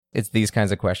it's these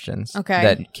kinds of questions Okay.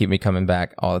 that keep me coming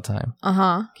back all the time.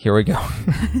 Uh-huh. Here we go.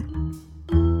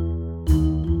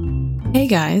 Hey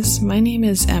guys, my name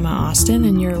is Emma Austin,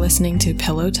 and you're listening to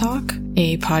Pillow Talk,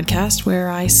 a podcast where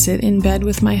I sit in bed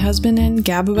with my husband and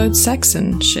gab about sex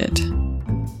and shit.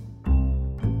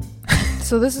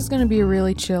 So this is going to be a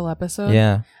really chill episode.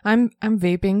 Yeah. I'm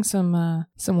vaping some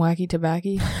wacky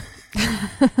tobacco.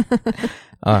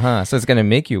 So it's gonna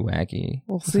make you wacky.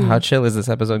 We'll So see. how chill is this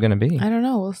episode gonna be? I don't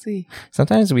know. We'll see.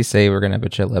 Sometimes we say we're gonna have a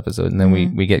chill episode, and then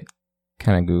we get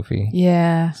kind of goofy.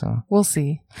 Yeah. So, We'll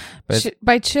see. but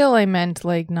By chill, I meant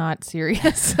like not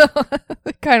serious. So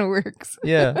it kind of works.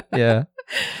 yeah.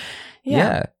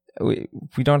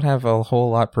 We don't have a whole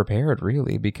lot prepared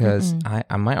really because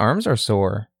my arms are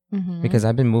sore Mhm. because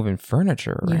I've been moving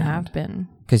furniture around. You have been.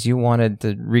 Because you wanted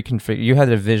to reconfigure. You had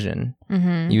a vision.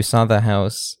 Mm-hmm. You saw the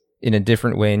house in a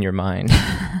different way in your mind,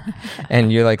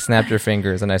 and you like snapped your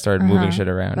fingers, and I started moving shit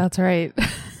around. That's right.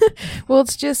 Well,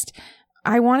 it's just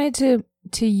I wanted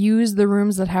to use the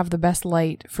rooms that have the best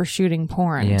light for shooting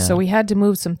porn. Yeah. So we had to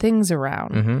move some things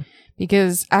around Mm-hmm.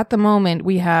 because at the moment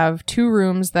we have 2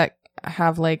 rooms that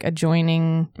have like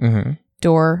adjoining Mm-hmm.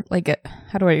 door. Like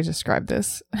how do I describe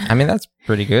this? I mean, that's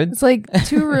pretty good. It's like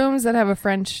 2 rooms that have a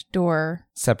French door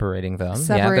Separating them.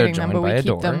 separating they're them, joined but by we a keep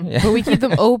door. them, Yeah. but we keep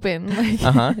them open.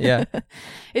 Like, Yeah.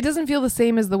 It doesn't feel the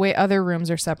same as the way other rooms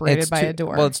are separated by a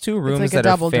door. Well, it's 2 rooms like a that are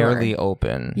double door. fairly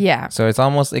open. Yeah. So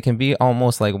it can be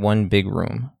almost like one big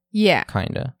room, Yeah.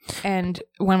 kind of. And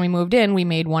when we moved in, we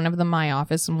made one of them my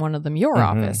office and one of them your Mhm.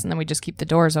 office. And then we just keep the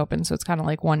doors open. So it's kind of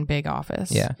like one big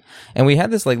office. Yeah. And we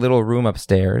had this like little room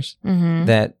upstairs Mm-hmm.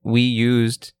 that we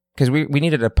used because we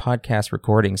needed a podcast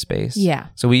recording space. Yeah.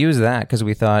 So we used that because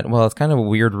we thought, well, it's kind of a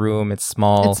weird room. It's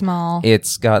small. It's small.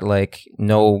 It's got like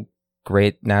no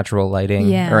great natural lighting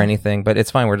Yeah. or anything, but it's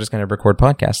fine. We're just going to record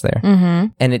podcasts there. Mm-hmm.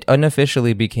 And it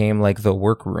unofficially became like the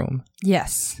workroom.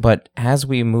 Yes. But as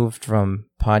we moved from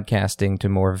podcasting to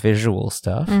more visual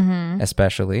stuff, Mm-hmm.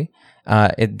 especially,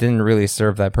 it didn't really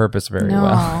serve that purpose very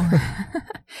well.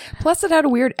 Plus, it had a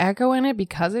weird echo in it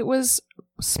because it was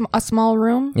a small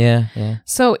room. Yeah.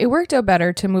 So it worked out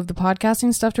better to move the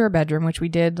podcasting stuff to our bedroom, which we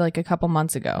did like a couple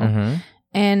months ago. Mm-hmm.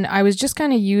 And I was just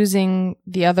kind of using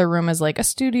the other room as like a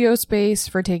studio space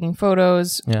for taking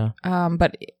photos. Yeah.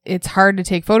 But it's hard to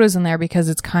take photos in there because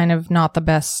it's kind of not the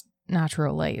best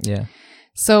natural light. Yeah.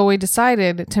 So we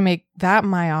decided to make that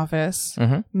my office,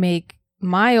 Mm-hmm. make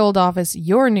my old office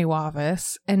your new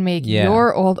office, and make Yeah.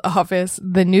 your old office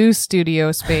the new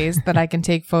studio space that I can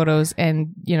take photos and,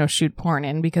 shoot porn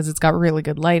in because it's got really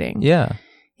good lighting. Yeah.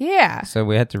 Yeah. So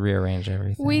we had to rearrange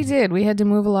everything. We did. We had to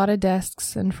move a lot of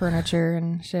desks and furniture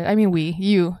and shit. I mean,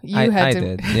 you I had to.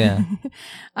 did, yeah.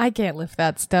 I can't lift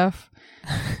that stuff.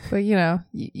 But,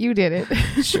 you did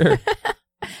it. Sure.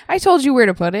 I told you where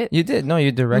to put it. You did. No,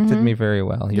 you directed Mhm. me very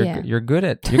well. You're Yeah. you're good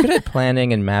at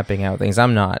planning and mapping out things.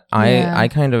 I'm not. Yeah. I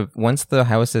kind of once the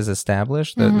house is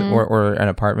established Mhm. or an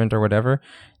apartment or whatever,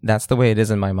 that's the way it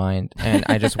is in my mind, and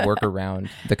I just work around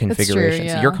the true, configurations.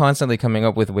 yeah. You're constantly coming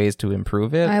up with ways to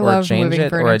improve it I or love change moving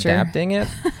it or furniture. adapting it.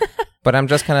 But I'm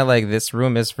just kind of like, this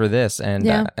room is for this, and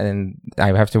Yeah. and I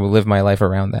have to live my life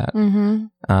around that. Mm-hmm.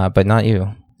 But not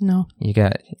you. No. You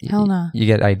got Hell no. You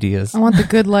get ideas. I want the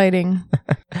good lighting.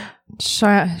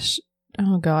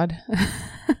 Oh, God.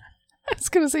 I was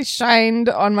going to say shined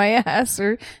on my ass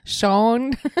or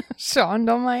shone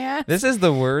on my ass. This is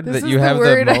the word This that is you the have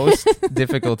word. the most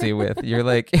difficulty with. You're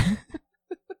like,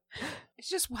 It's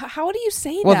just, how do you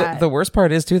say well, that? the worst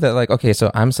part is too that like, okay,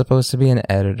 so I'm supposed to be an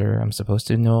editor. I'm supposed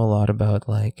to know a lot about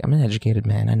like, I'm an educated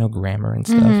man. I know grammar and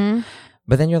stuff. Mhm.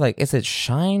 But then you're like, is it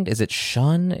shined? Is it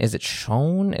shun? Is it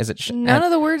shown? Is it? None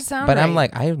of the words sound But right. I'm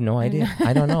like, I have no idea.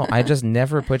 I don't know. I just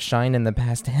never put shine in the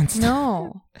past tense.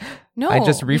 No. I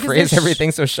just because rephrase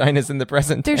everything so shine is in the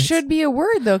present There tense. should be a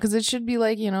word, though, because it should be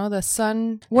like, the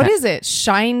sun. What is it?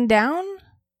 Shine down?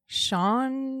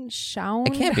 Shone?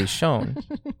 It can't be shown.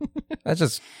 That's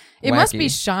just It must be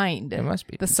wacky. shined. It must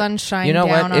be. The sun shined You know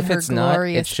what? down on If her it's not, it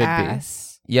glorious should be.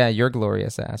 ass. Yeah, your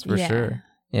glorious ass for Yeah. sure.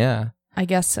 Yeah. I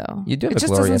guess so. You do have It a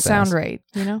just doesn't glorious sound ass. right,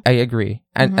 I agree.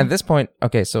 And Mhm. at this point,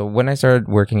 okay, so when I started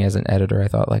working as an editor, I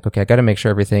thought like, okay, I got to make sure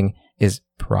everything is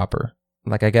proper.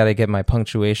 Like I got to get my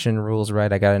punctuation rules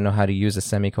right. I got to know how to use a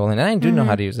semicolon. And I do know Mhm.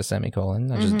 how to use a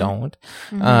semicolon. I just Mhm. don't.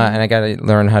 Mhm. And I got to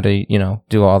learn how to,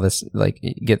 do all this, like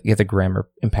get the grammar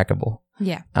impeccable.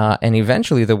 Yeah. And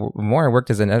eventually the more I worked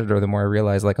as an editor, the more I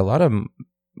realized like a lot of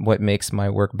what makes my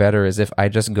work better is if I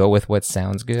just go with what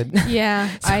sounds good. Yeah.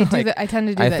 So, I do like, that. I tend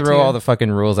to do I that throw too. all the fucking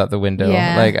rules out the window.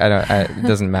 Yeah. Like it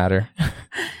doesn't matter.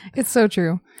 It's so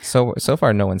true. So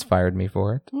far no one's fired me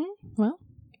for it. Well,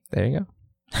 There you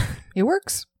go. it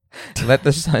works. Let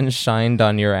the sun shine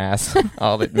on your ass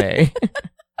all it may.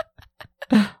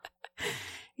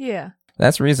 Yeah.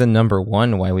 That's reason number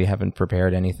one why we haven't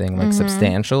prepared anything like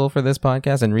substantial for this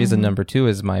podcast. And reason number two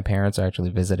is my parents are actually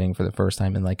visiting for the first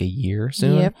time in like a year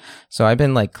soon. Yep. So I've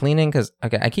been like cleaning because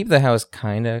I keep the house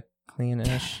kind of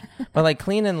cleanish, but like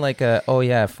cleaning like they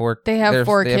have 4 They have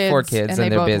 4 kids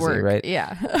and they're both busy, work. right?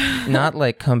 Yeah. Not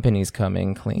like companies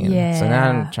coming clean. Yeah. So now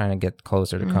I'm trying to get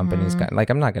closer to companies. Like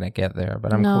I'm not gonna get there,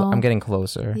 but I'm getting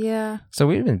closer. Yeah. So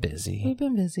we've been busy. We've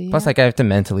been busy. Plus, like I have to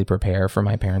mentally prepare for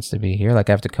my parents to be here. Like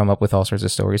I have to come up with all sorts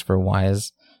of stories for why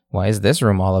is this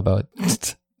room all about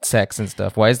sex and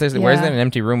stuff? Why is there an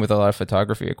empty room with a lot of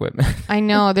photography equipment? I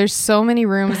know. There's so many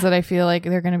rooms that I feel like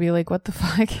they're going to be like, what the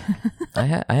fuck?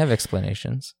 I have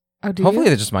explanations. Oh, do Hopefully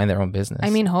you? they just mind their own business.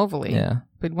 I mean, hopefully. Yeah.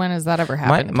 But when has that ever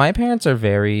happened? My parents are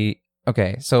very...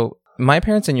 Okay, so my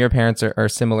parents and your parents are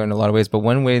similar in a lot of ways, but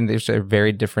one way they're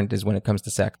very different is when it comes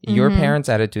to sex. Your parents'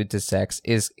 attitude to sex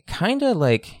is kind of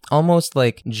like almost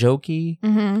like jokey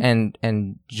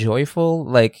and joyful.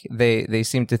 Like they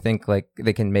seem to think like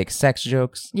they can make sex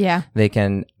jokes. Yeah. They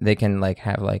can like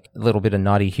have like a little bit of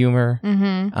naughty humor.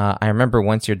 I remember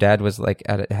once your dad was like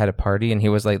had a party and he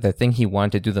was like the thing he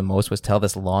wanted to do the most was tell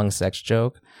this long sex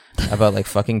joke about like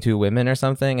fucking 2 women or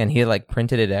something, and he like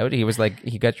printed it out. He was like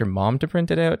he got your mom to print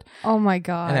it out. Oh my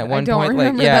God. And at one point,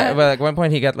 like, but at one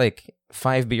point he got like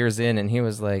 5 beers in and he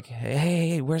was like,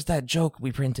 hey, where's that joke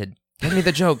we printed? Give me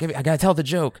the joke. I gotta tell the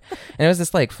joke. And it was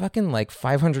this like fucking like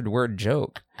 500-word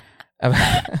joke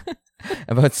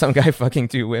about some guy fucking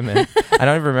 2 women. I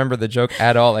don't even remember the joke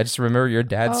at all. I just remember your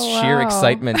dad's sheer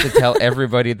excitement to tell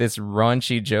everybody this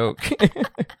raunchy joke.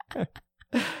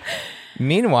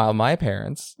 Meanwhile, my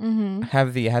parents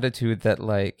have the attitude that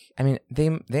like, I mean,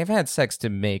 they've had sex to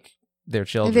make their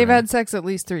children. They've had sex at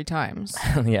least 3 times.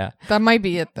 Yeah. That might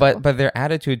be it though. But their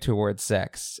attitude towards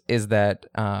sex is that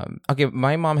okay,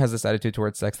 my mom has this attitude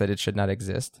towards sex that it should not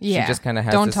exist. Yeah. She just kind of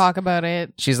has Don't talk about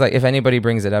it. She's like, if anybody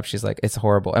brings it up, she's like, it's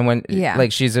horrible. And when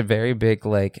like she's a very big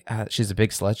like she's a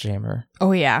big slut shamer.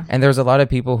 Oh yeah. And there's a lot of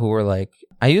people who were like,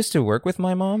 I used to work with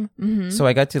my mom, so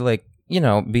I got to like, you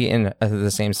know, be in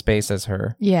the same space as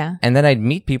her. Yeah. And then I'd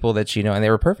meet people that she know, and they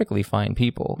were perfectly fine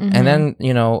people. And then,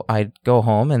 you know, I'd go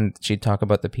home and she'd talk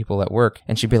about the people at work,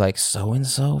 and she'd be like,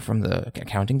 so-and-so from the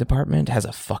accounting department has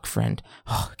a fuck friend.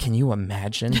 Oh, can you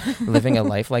imagine living a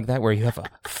life like that where you have a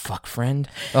fuck friend?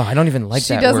 Oh, I don't even like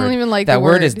that word. She doesn't even like that the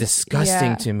word. word. Is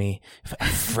disgusting to me. A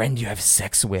friend you have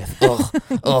sex with.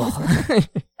 Oh.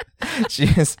 She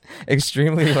is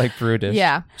extremely like prudish.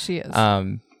 Yeah, she is.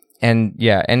 And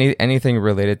yeah, anything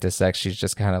related to sex, she's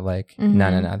just kind of like,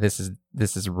 no, this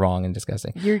is wrong and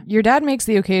disgusting. Your dad makes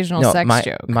the occasional sex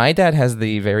joke. My dad has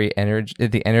the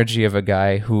energy of a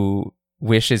guy who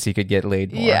wishes he could get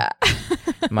laid more. Yeah.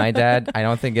 My dad, I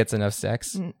don't think gets enough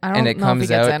sex. I don't know if he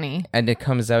gets any. And it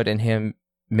comes out in him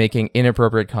making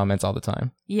inappropriate comments all the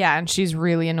time. Yeah, and she's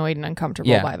really annoyed and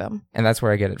uncomfortable by them. And that's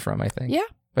where I get it from, I think. Yeah.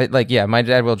 But like, yeah, my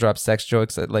dad will drop sex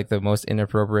jokes at like the most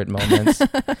inappropriate moments.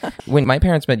 When my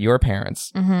parents met your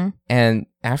parents, and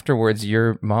afterwards,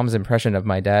 your mom's impression of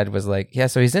my dad was like, yeah,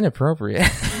 so he's inappropriate.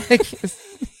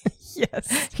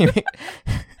 Yes.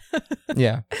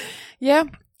 Yeah. Yeah.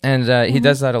 And he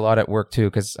does that a lot at work too,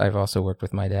 because I've also worked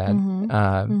with my dad.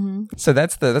 So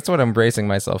that's what I'm bracing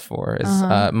myself for is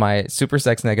my super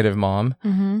sex negative mom,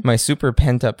 my super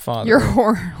pent up father, your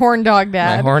horn dog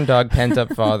dad, my horn dog pent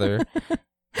up father.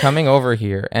 Coming over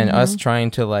here and us trying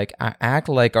to like act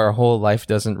like our whole life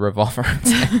doesn't revolve around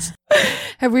sex.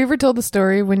 Have we ever told the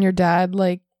story when your dad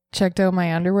like checked out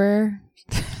my underwear?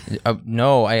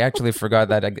 No, I actually forgot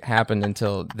that happened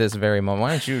until this very moment. Why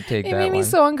don't you take that one? It made me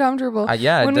so uncomfortable.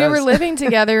 Yeah, when we were living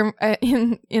together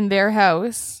in their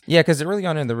house. Yeah, because early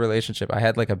on in the relationship, I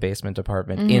had like a basement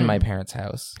apartment in my parents'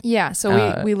 house. Yeah,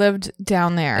 so we lived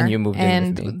down there. And you moved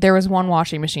in with me. There was one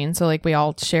washing machine, so like we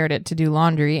all shared it to do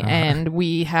laundry. And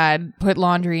we had put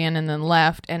laundry in and then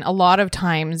left. And a lot of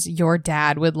times your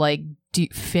dad would like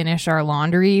finish our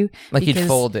laundry, like he'd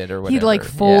fold it or whatever. He'd like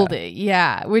fold it,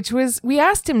 yeah. Which was, we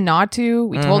asked him not to.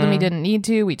 We told him he didn't need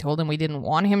to. We told him we didn't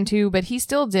want him to, but he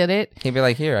still did it. He'd be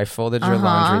like, "Here, I folded your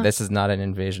laundry. This is not an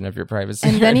invasion of your privacy."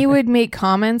 And then he would make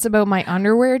comments about my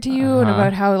underwear to you and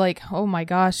about how like, oh my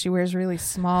gosh, she wears really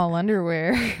small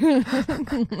underwear,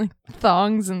 like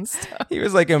thongs and stuff. He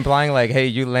was like implying like, "Hey,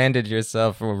 you landed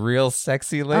yourself a real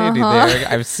sexy lady there.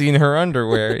 I've seen her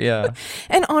underwear." Yeah.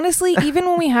 And honestly, even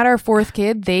when we had our 4th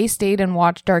kid, they stayed and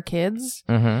watched our kids.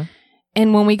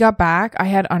 And when we got back, I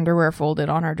had underwear folded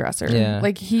on our dresser. Yeah.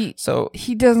 Like he So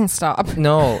doesn't stop.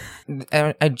 no,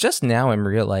 I just now am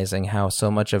realizing how so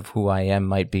much of who I am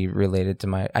might be related to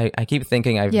my. I keep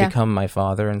thinking I've become my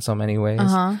father in so many ways.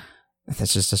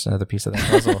 That's just another piece of that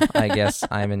puzzle. I guess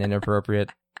I'm an inappropriate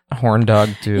horn dog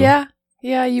too.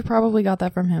 Yeah, you probably got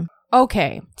that from him.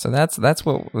 Okay, so that's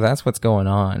what's going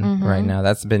on right now.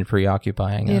 That's been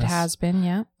preoccupying us. It has been,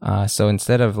 yeah. So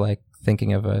instead of like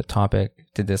thinking of a topic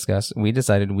to discuss, we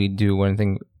decided we'd do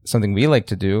something we like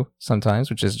to do sometimes,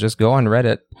 which is just go on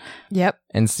Reddit. Yep.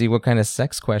 And see what kind of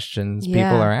sex questions people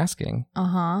are asking.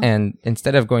 And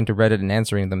instead of going to Reddit and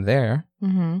answering them there,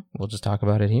 we'll just talk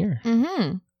about it here.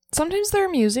 Sometimes they're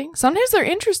amusing. Sometimes they're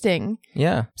interesting.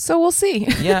 Yeah. So we'll see.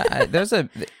 Yeah.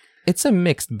 It's a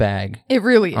mixed bag. It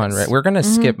really is. On Reddit. We're going to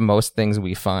skip most things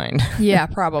we find. Yeah,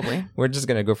 probably. We're just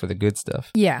going to go for the good stuff.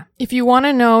 Yeah. If you want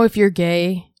to know if you're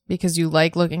gay because you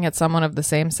like looking at someone of the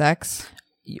same sex.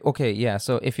 Okay, yeah.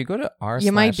 So if you go to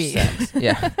you might be. sex,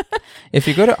 yeah. If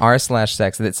you go to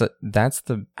r/sex, that's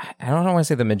the, I don't want to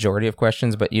say the majority of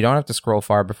questions, but you don't have to scroll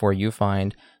far before you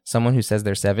find someone who says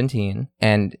they're 17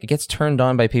 and gets turned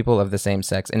on by people of the same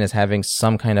sex and is having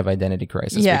some kind of identity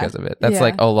crisis because of it. That's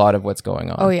like a lot of what's going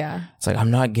on. Oh yeah. It's like,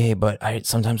 I'm not gay, but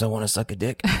sometimes I want to suck a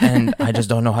dick and I just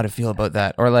don't know how to feel about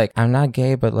that. Or like, I'm not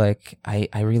gay, but like I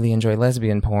really enjoy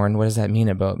lesbian porn. What does that mean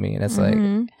about me? And it's like,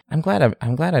 I'm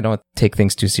glad I don't take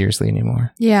things too seriously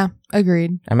anymore. Yeah,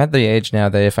 agreed. I'm at the age now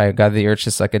that if I got the urge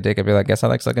to suck a dick, I'd be like, guess I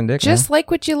like sucking dick. Just like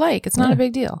what you like. It's not a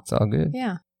big deal. It's all good.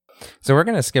 Yeah. So we're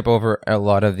going to skip over a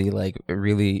lot of the like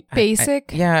really basic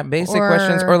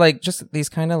questions, or like just these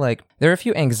kind of like, there are a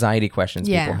few anxiety questions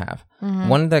people have.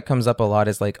 One that comes up a lot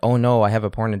is like, oh no, I have a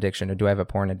porn addiction, or do I have a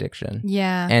porn addiction?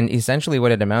 Yeah. And essentially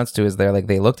what it amounts to is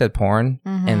they looked at porn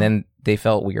and then they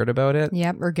felt weird about it.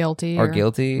 Yep. Or guilty.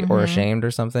 Or ashamed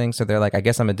or something. So they're like, I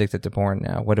guess I'm addicted to porn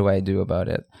now. What do I do about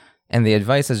it? And the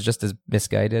advice is just as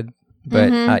misguided. But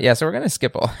so we're going to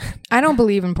skip all. I don't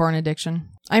believe in porn addiction.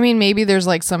 I mean, maybe there's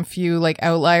like some few like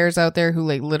outliers out there who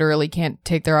like literally can't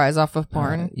take their eyes off of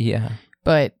porn. Yeah.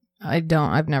 But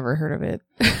I've never heard of it.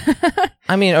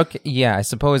 I mean, okay, yeah, I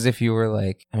suppose if you were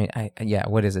like, I mean,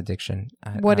 what is addiction?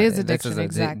 What is addiction? This is a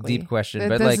exactly. deep question,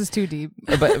 but this is too deep.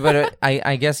 but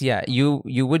I guess, yeah, you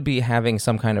would be having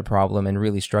some kind of problem and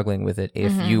really struggling with it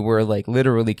if you were like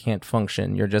literally can't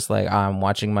function. You're just like, I'm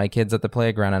watching my kids at the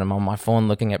playground and I'm on my phone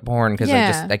looking at porn because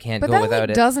I can't go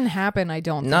without it. Doesn't happen, I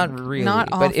don't think. Not really. Not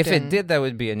often. But if it did, that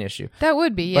would be an issue. That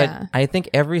would be, yeah. But I think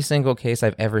every single case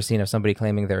I've ever seen of somebody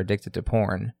claiming they're addicted to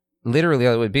porn, literally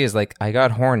all it would be is like, I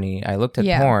got horny, I looked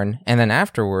at porn, and then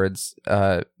afterwards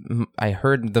I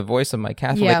heard the voice of my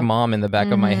Catholic mom in the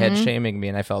back of my head shaming me,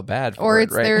 and I felt bad for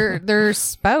it. Or it's their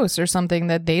spouse or something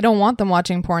that they don't want them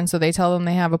watching porn, so they tell them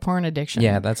they have a porn addiction.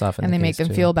 Yeah, that's often and the they case make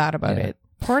them too. feel bad about it.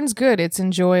 Porn's good. It's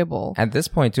enjoyable. At this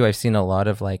point too, I've seen a lot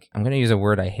of like, I'm going to use a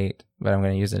word I hate, but I'm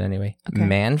going to use it anyway. Okay.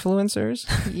 Manfluencers.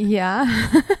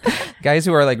 Yeah. Guys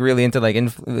who are like really into like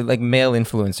like male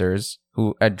influencers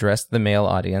who address the male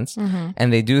audience,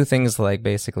 and they do things like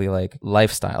basically like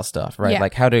lifestyle stuff, right?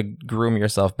 Like how to groom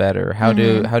yourself better, how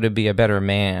to be a better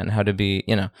man, how to be,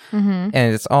 and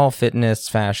it's all fitness,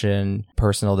 fashion,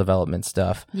 personal development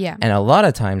stuff. Yeah. And a lot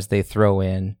of times they throw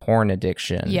in porn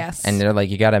addiction. Yes. And they're like,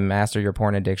 you got to master your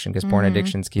porn addiction because porn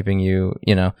addiction's keeping you,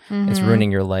 it's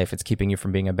ruining your life. It's keeping you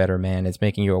from being a better man. It's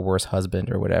making you a worse husband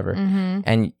or whatever.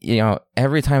 And,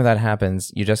 every time that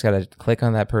happens, you just got to click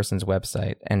on that person's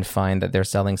website and find that they're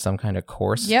selling some kind of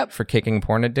course for kicking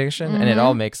porn addiction, and it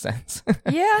all makes sense.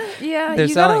 Yeah.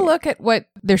 You got to look at what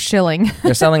they're shilling.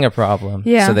 They're selling a problem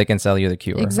so they can sell you the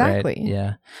cure. Exactly. Right?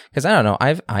 Yeah. Because I don't know,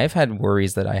 I've had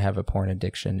worries that I have a porn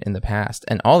addiction in the past,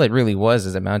 and all it really was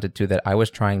is amounted to that I was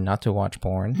trying not to watch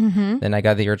porn. Then I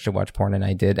got the urge to watch porn and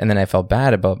I did, and then I felt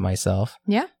bad about myself.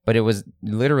 Yeah. But it was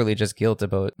literally just guilt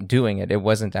about doing it. It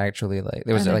wasn't actually like,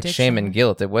 there was An like addiction. shame and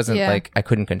guilt. It wasn't like I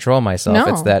couldn't control myself.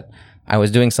 No. It's that I was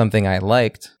doing something I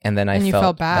liked, and then you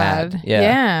felt bad.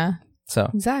 Yeah. So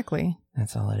Exactly.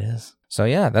 that's all it is. So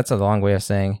yeah, that's a long way of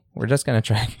saying we're just going to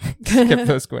try to skip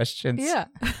those questions. Yeah.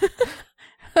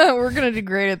 We're going to do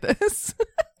great at this.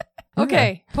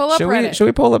 Okay. Pull up Reddit. Should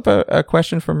we pull up a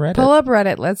question from Reddit? Pull up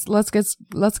Reddit.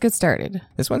 Let's get started.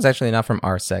 This one's actually not from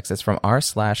r/sex. It's from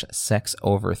r/sex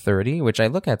over30, which I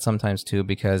look at sometimes too,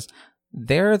 because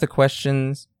there the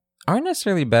questions aren't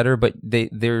necessarily better, but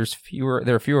there are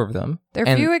fewer of them. There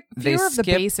are fewer of the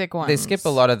basic ones. They skip a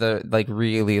lot of the like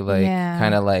really like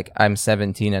kind of like, I'm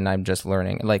 17 and I'm just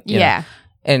learning, like you know.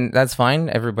 And that's fine.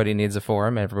 Everybody needs a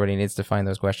forum. Everybody needs to find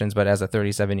those questions. But as a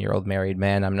 37-year-old married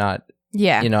man, I'm not.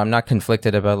 I'm not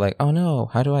conflicted about like, oh no,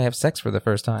 how do I have sex for the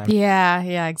first time?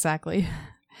 Yeah, exactly.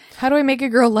 How do I make a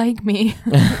girl like me?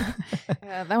 Yeah,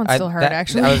 that one's still hard,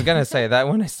 actually. I was going to say, that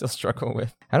one I still struggle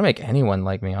with. How to make anyone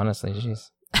like me, honestly. Jeez.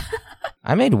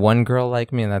 I made one girl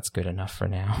like me, and that's good enough for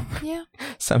now. Yeah.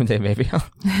 Someday maybe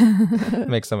I'll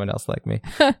make someone else like me.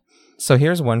 So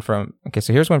here's one from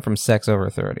Sex Over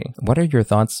 30. What are your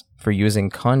thoughts for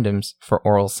using condoms for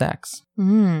oral sex?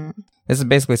 This is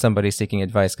basically somebody seeking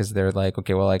advice because they're like,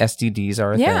 okay, well, like STDs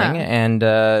are a thing,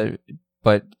 and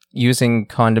but using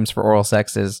condoms for oral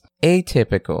sex is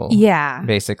atypical. Yeah.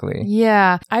 Basically.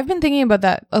 Yeah. I've been thinking about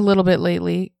that a little bit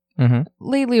lately.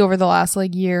 Lately over the last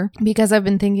like year, because I've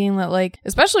been thinking that, like,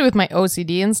 especially with my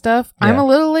OCD and stuff, I'm a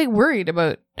little like worried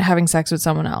about having sex with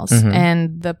someone else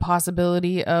and the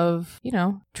possibility of, you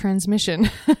know,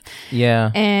 transmission.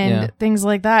 And things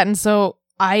like that. And so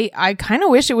I kind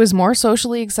of wish it was more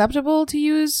socially acceptable to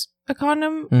use a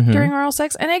condom during oral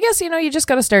sex. And I guess, you know, you just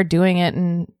got to start doing it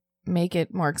and make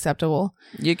it more acceptable.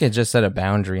 You could just set a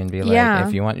boundary and be like,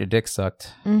 if you want your dick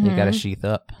sucked, you got to sheath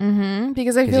up.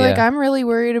 Because I feel like I'm really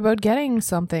worried about getting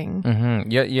something.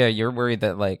 Yeah, you're worried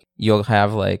that like you'll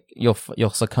have like you'll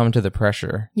succumb to the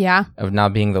pressure. Of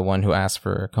not being the one who asked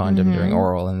for a condom during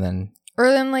oral, and then. Or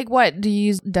then, like, what? Do you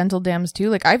use dental dams too?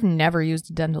 Like, I've never used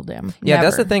a dental dam. Yeah, never.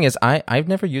 That's the thing is I've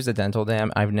never used a dental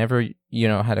dam. I've never, you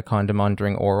know, had a condom on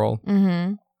during oral.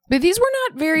 But these were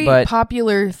not very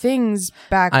popular things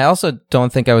back. I also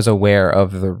don't think I was aware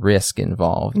of the risk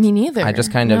involved. Me neither. I just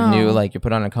kind of knew, like, you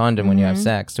put on a condom when you have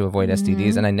sex to avoid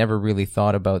STDs, and I never really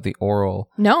thought about the oral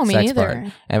sex part.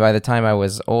 And by the time I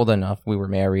was old enough, we were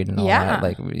married and all that.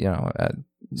 Like, you know.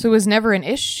 So it was never an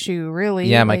issue, really.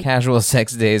 Yeah, my casual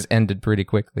sex days ended pretty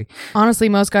quickly. Honestly,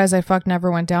 most guys I fucked never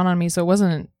went down on me, so it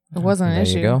wasn't an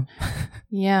issue. There you go.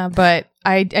 Yeah, but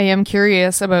I am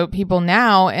curious about people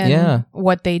now and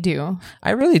what they do.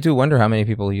 I really do wonder how many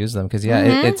people use them because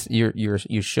it's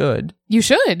you should. You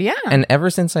should, yeah. And ever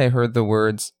since I heard the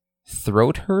words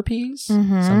throat herpes,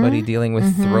 somebody dealing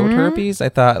with throat herpes, I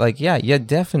thought like, yeah, you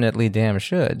definitely damn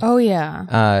should. Oh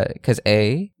yeah. Because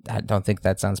A, I don't think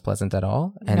that sounds pleasant at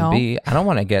all, and B, I don't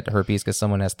want to get herpes because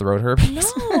someone has throat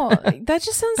herpes. No, that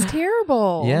just sounds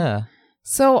terrible. Yeah.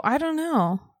 So I don't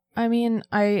know. I mean,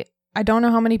 I don't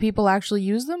know how many people actually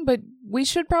use them, but we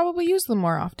should probably use them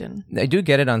more often. I do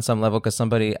get it on some level because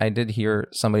I did hear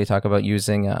somebody talk about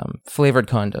using flavored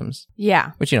condoms.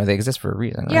 Yeah. Which, you know, they exist for a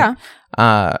reason, right?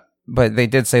 Yeah. But they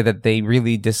did say that they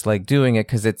really dislike doing it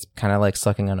because it's kind of like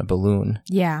sucking on a balloon.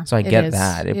 Yeah. So I get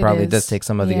that. It probably does take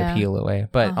some of the appeal away.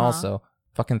 But also,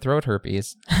 fucking throat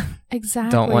herpes.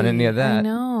 Exactly. Don't want any of that. I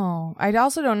know. I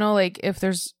also don't know, like, if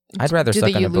there's... I'd rather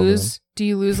suck on a balloon. Do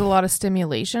you lose a lot of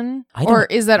stimulation? Or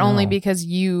is that only because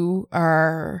you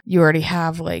already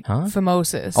have like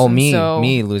phimosis? Oh,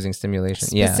 me losing stimulation.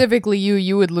 Specifically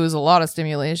you would lose a lot of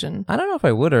stimulation. I don't know if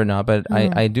I would or not, but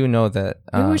I do know that.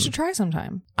 Maybe we should try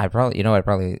sometime. I'd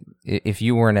probably, if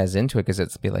you weren't as into it, because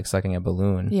it'd be like sucking a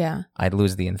balloon. Yeah. I'd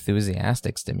lose the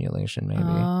enthusiastic stimulation maybe.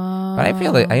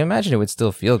 But I imagine it would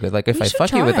still feel good. Like if I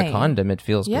fuck you with a condom, it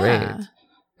feels great.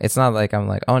 It's not like I'm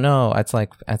like, oh no, it's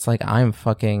like I'm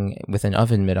fucking with an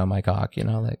oven mitt on my cock, you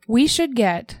know, like. We should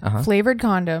get flavored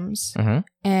condoms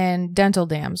and dental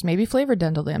dams, maybe flavored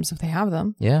dental dams if they have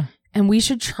them. Yeah. And we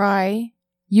should try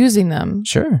using them.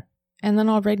 Sure. And then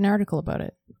I'll write an article about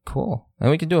it. Cool.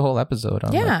 And we could do a whole episode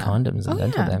on like condoms and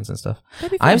dental dams and stuff. That'd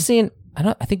be fun. I've seen,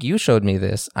 I think you showed me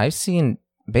this. I've seen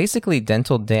basically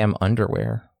dental dam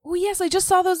underwear. Oh, yes. I just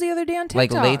saw those the other day on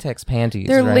TikTok. Like latex panties,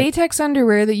 They're latex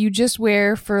underwear that you just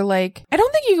wear for like... I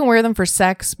don't think you can wear them for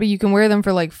sex, but you can wear them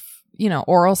for like, you know,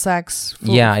 oral sex.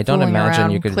 Yeah, I don't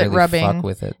imagine you could really fuck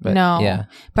with it. But no. Yeah.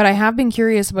 But I have been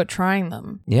curious about trying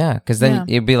them. Yeah, because then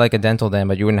it'd be like a dental dam,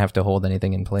 but you wouldn't have to hold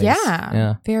anything in place.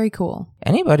 Yeah. Very cool.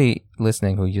 Anybody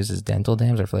listening who uses dental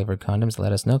dams or flavored condoms,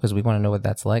 let us know because we want to know what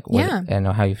that's like. And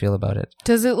know how you feel about it.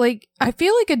 Does it like... I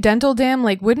feel like a dental dam,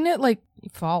 like, wouldn't it like...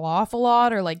 fall off a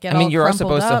lot or like get all you're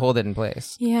supposed up? To hold it in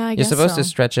place. Yeah, I guess you're supposed to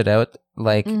stretch it out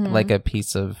like a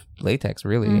piece of latex,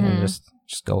 really, and just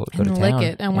go to town. Lick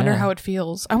it and wonder how it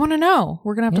feels. I want to know.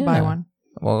 We're gonna have to buy one.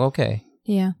 Well, okay.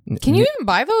 Yeah. Can you even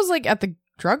buy those like at the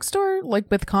drugstore, like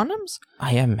with condoms?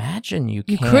 I imagine you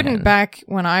can. You couldn't back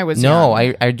when I was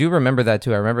young. I do remember that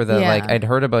too. I remember that like I'd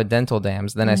heard about dental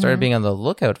dams, then I started being on the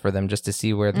lookout for them just to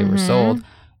see where they were sold,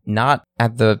 not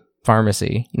at the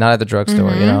pharmacy, not at the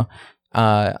drugstore, you know.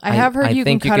 I have heard you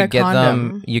can cut a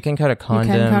condom. You can cut a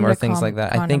condom or things like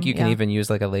that. I think you can even use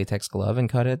like a latex glove and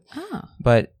cut it.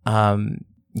 But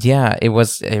yeah, it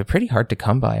was pretty hard to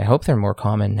come by. I hope they're more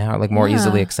common now, like more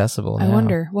easily accessible now. I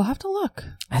wonder. We'll have to look.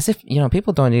 As if, you know,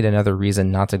 people don't need another reason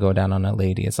not to go down on a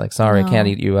lady. It's like, sorry, I can't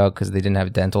eat you out because they didn't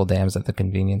have dental dams at the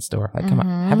convenience store. Like, come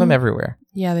on, have them everywhere.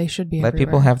 Yeah, they should be Let everywhere.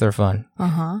 people have their fun.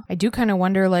 I do kind of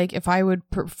wonder, like, if I would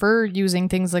prefer using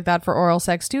things like that for oral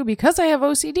sex too, because I have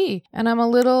OCD and I'm a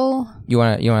little... You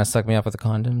want to suck me up with a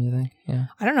condom, you think? Yeah.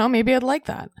 I don't know. Maybe I'd like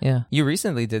that. Yeah. You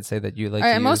recently did say that you like to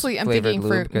I'm use thinking flavored for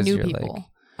lube because new you're people. like...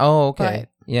 Oh, okay.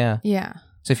 Yeah. Yeah.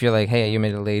 So if you're like, hey, you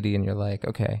made a lady and you're like,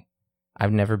 okay,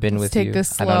 I've never been Let's with take you.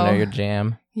 this I don't know slow. your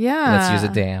jam. Yeah. Let's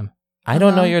use a dam. I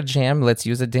don't know your jam. Let's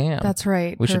use a dam. That's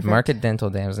right. We should Perfect. market dental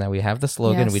dams now. We have the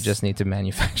slogan. Yes. We just need to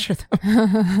manufacture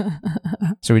them.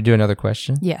 So we do another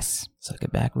question? Yes. Suck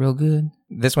it back real good.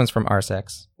 This one's from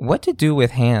Arsex. What to do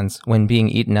with hands when being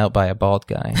eaten out by a bald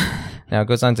guy? Now it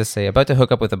goes on to say, about to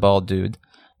hook up with a bald dude.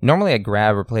 Normally I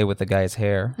grab or play with the guy's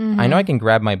hair. I know I can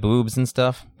grab my boobs and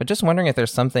stuff, but just wondering if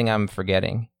there's something I'm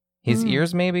forgetting. His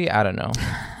ears maybe? I don't know.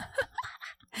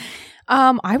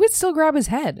 I would still grab his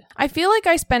head. I feel like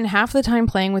I spend half the time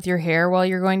playing with your hair while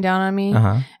you're going down on me,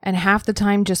 and half the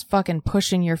time just fucking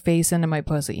pushing your face into my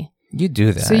pussy. You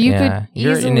do that. So you yeah. could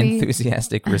You're an easily-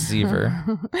 enthusiastic receiver.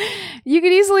 You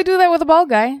could easily do that with a bald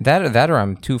guy. That or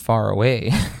I'm too far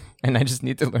away and I just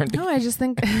need to learn to... No, I just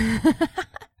think...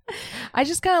 I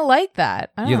just kind of like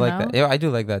that. I You don't like know. that? Yeah, I do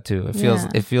like that too. Yeah.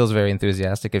 It feels very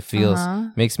enthusiastic. It feels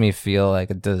makes me feel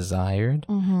like desired.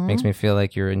 Makes me feel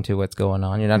like you're into what's going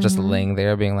on. You're not just laying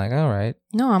there being like, all right.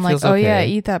 No, I'm Feels like, oh yeah, okay.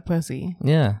 eat that pussy.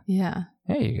 Yeah. Yeah.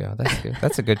 There you go. That's good.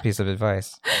 That's a good piece of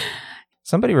advice.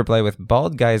 Somebody replied with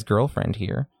bald guy's girlfriend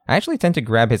here. I actually tend to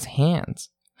grab his hands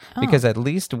because at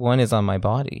least one is on my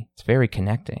body. It's very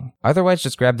connecting. Otherwise,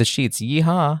 just grab the sheets.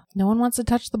 Yeehaw. No one wants to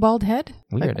touch the bald head?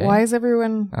 Weird, Like, why eh? is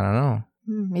everyone... I don't know.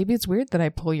 Maybe it's weird that I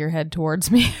pull your head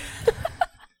towards me.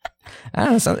 I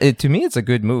don't know. To me, it's a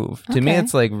good move. To me, Okay.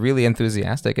 it's like really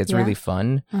enthusiastic. It's Yeah. really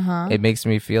fun. It makes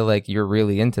me feel like you're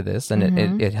really into this, and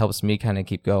it helps me kind of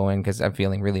keep going because I'm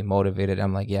feeling really motivated.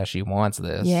 I'm like, yeah, she wants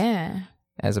this. Yeah.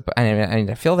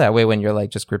 I feel that way when you're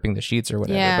like just gripping the sheets or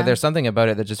whatever. Yeah. But there's something about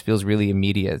it that just feels really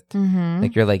immediate.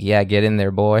 Like you're like, yeah, get in there,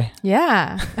 boy.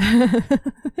 Yeah.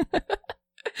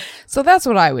 So that's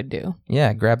what I would do.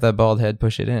 Yeah, grab that bald head,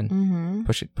 push it in,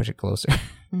 push it closer.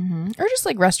 Or just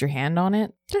like rest your hand on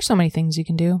it. There's so many things you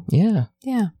can do. Yeah,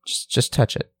 Yeah. just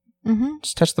touch it.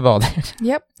 Just touch the bald head.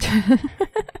 Yep.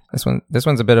 This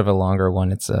one's a bit of a longer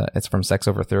one. It's from Sex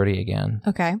Over 30 again.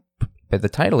 Okay. But the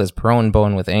title is Prone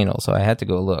Bone with Anal, so I had to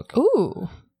go look. Ooh.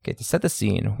 Okay, to set the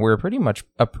scene, we're pretty much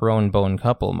a prone bone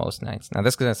couple most nights. Now,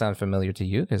 this is going to sound familiar to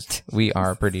you because we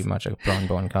are pretty much a prone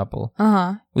bone couple.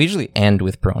 We usually end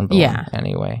with prone bone Yeah.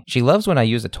 anyway. She loves when I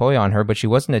use a toy on her, but she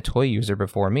wasn't a toy user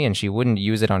before me and she wouldn't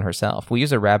use it on herself. We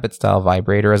use a rabbit-style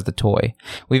vibrator as the toy.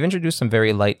 We've introduced some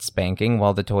very light spanking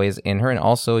while the toy is in her and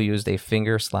also used a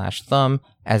finger/thumb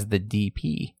as the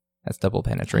DP. That's double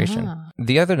penetration.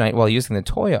 The other night, while using the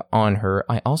toy on her,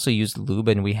 I also used lube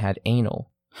and we had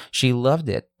anal. She loved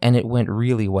it, and it went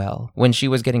really well. When she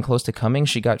was getting close to coming,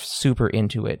 she got super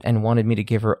into it and wanted me to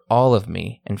give her all of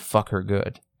me and fuck her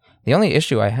good. The only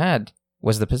issue I had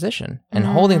was the position and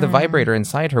holding the vibrator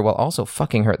inside her while also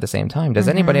fucking her at the same time. Does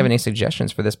anybody have any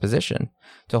suggestions for this position?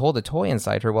 To hold a toy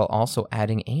inside her while also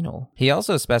adding anal. He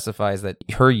also specifies that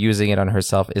her using it on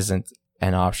herself isn't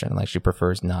an option. Like, she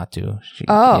prefers not to. You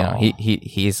know,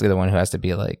 he's the one who has to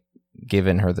be like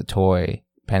giving her the toy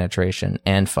penetration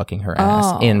and fucking her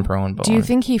ass in prone bone. Do you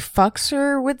think he fucks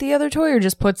her with the other toy or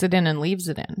just puts it in and leaves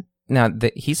it in? Now,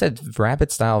 he said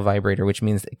rabbit style vibrator, which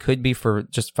means it could be for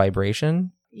just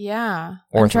vibration. Yeah.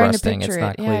 Or I'm trying thrusting, to picture it's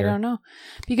not it. Yeah, I clear. don't know.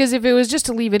 Because if it was just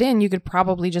to leave it in, you could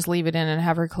probably just leave it in and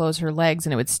have her close her legs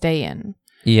and it would stay in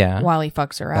Yeah. while he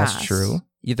fucks her ass. That's true.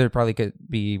 Either probably could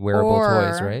be wearable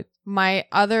Or toys, right?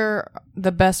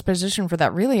 the best position for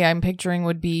that really I'm picturing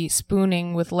would be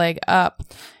spooning with leg up.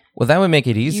 Well, that would make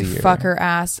it easier. You fuck her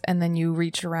ass and then you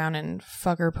reach around and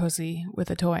fuck her pussy with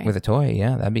a toy. With a toy,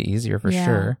 yeah, that'd be easier for Yeah.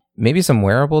 sure. Maybe some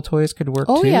wearable toys could work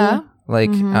Oh, too. yeah. Like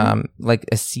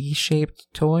a C-shaped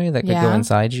toy that could go Yeah.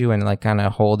 inside you and like kind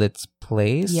of hold its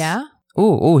place. Yeah?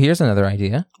 Ooh, here's another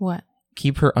idea. What?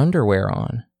 Keep her underwear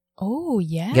on. Oh,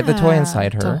 yeah. Get the toy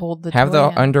inside her. To hold the Have toy the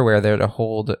in. underwear there to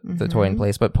hold the toy in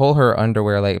place, but pull her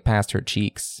underwear like past her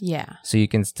cheeks Yeah. so you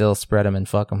can still spread them and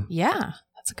fuck them. Yeah.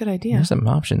 That's a good idea. There's some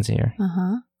options here.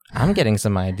 Uh-huh. I'm getting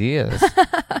some ideas.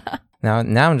 Now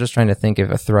I'm just trying to think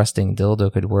if a thrusting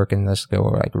dildo could work and just go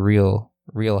like real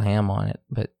ham on it.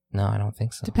 But no, I don't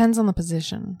think so. Depends on the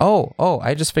position. Oh,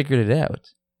 I just figured it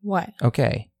out. What?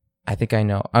 Okay. I think I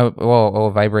know.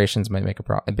 Vibrations might make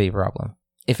a big problem.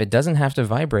 If it doesn't have to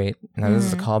vibrate, now this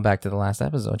is a callback to the last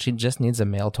episode, she just needs a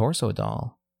male torso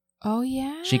doll. Oh,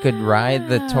 yeah. She could ride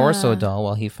the torso doll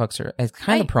while he fucks her. It's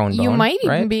kind of prone bone, You might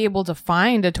right? even be able to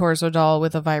find a torso doll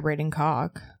with a vibrating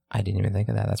cock. I didn't even think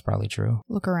of that. That's probably true.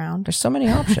 Look around. There's so many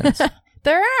options.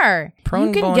 There are. Prone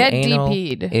you can bone get anal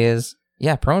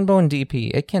DP'd. Prone bone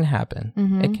DP. It can happen.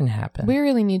 Mm-hmm. It can happen. We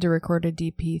really need to record a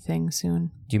DP thing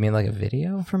soon. Do you mean like a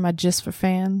video? For my Just for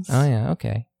Fans. Oh, yeah.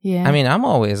 Okay. Yeah. I mean, I'm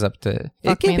always up to...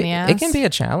 Fuck me in the ass. It can be a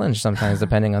challenge sometimes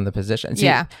depending on the position. See,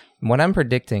 yeah. What I'm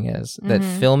predicting is that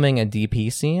filming a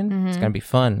DP scene is going to be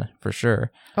fun for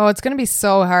sure. Oh, it's going to be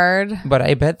so hard. But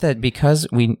I bet that because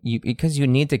you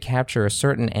need to capture a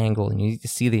certain angle and you need to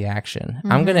see the action,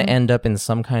 I'm going to end up in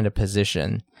some kind of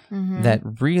position that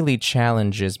really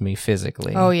challenges me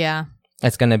physically. Oh, yeah.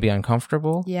 It's going to be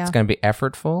uncomfortable. Yeah. It's going to be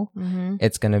effortful.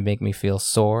 It's going to make me feel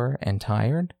sore and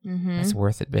tired. It's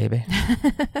worth it, baby.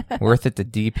 Worth it to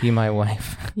DP my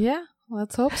wife. Yeah.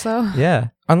 Let's hope so. Yeah.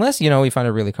 Unless, we find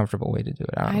a really comfortable way to do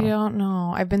it. I don't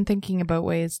know. I've been thinking about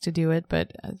ways to do it,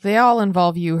 but they all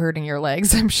involve you hurting your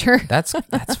legs, I'm sure. That's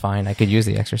fine. I could use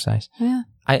the exercise. Yeah.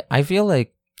 I feel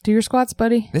like... Do your squats,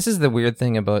 buddy. This is the weird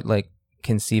thing about, like,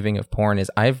 conceiving of porn is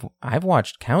I've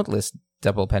watched countless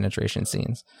double penetration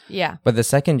scenes. Yeah. But the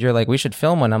second you're like, we should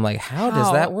film one, I'm like, how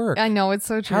does that work? I know, it's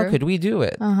so true. How could we do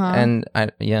it? And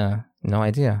no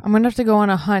idea. I'm gonna have to go on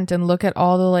a hunt and look at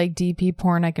all the like DP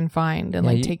porn I can find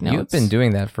and take notes. You've been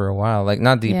doing that for a while. Like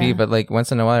not DP, but like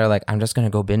once in a while you're like, I'm just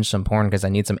gonna go binge some porn because I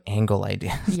need some angle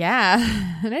ideas. Yeah.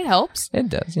 And it helps. It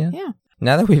does, yeah. Yeah.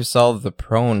 Now that we've solved the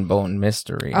prone bone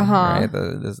mystery, right? Uh-huh.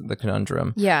 The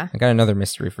conundrum. Yeah. I got another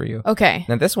mystery for you. Okay.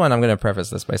 Now this one, I'm going to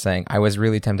preface this by saying I was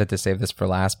really tempted to save this for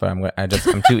last, but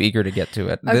I'm too eager to get to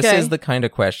it. Okay. This is the kind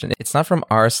of question. It's not from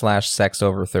r/sex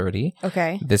over 30.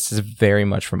 Okay. This is very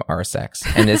much from r/sex,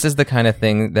 and this is the kind of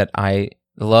thing that I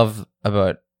love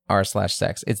about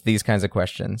r/sex. It's these kinds of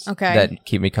questions that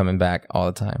keep me coming back all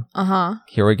the time. Uh-huh.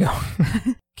 Here we go.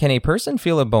 Can a person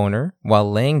feel a boner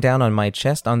while laying down on my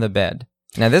chest on the bed?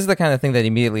 Now, this is the kind of thing that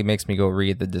immediately makes me go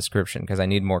read the description because I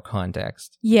need more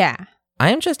context. Yeah. I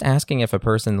am just asking if a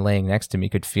person laying next to me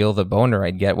could feel the boner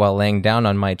I'd get while laying down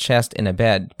on my chest in a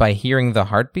bed by hearing the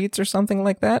heartbeats or something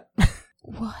like that.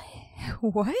 What?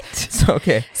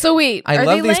 So wait, I are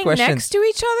love they these ing questions. next to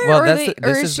each other? Well,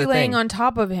 or is she laying on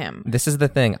top of him? This is the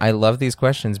thing. I love these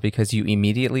questions because you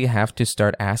immediately have to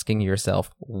start asking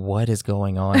yourself, what is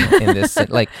going on in this?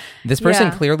 Like, this person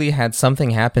clearly had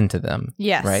something happen to them.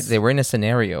 Yes. Right? They were in a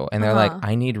scenario and they're like,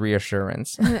 I need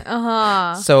reassurance.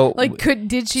 So, like,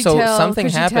 did she tell? Something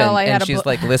happened and she's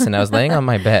like, listen, I was laying on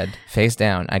my bed, face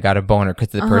down. I got a boner. Could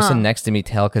the person next to me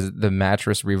tell because the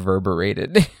mattress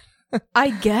reverberated? I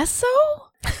guess so.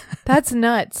 That's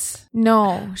nuts.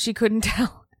 No, she couldn't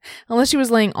tell. Unless she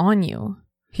was laying on you.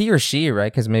 He or she, right?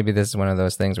 Because maybe this is one of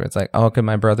those things where it's like, oh, could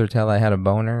my brother tell I had a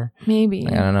boner? Maybe.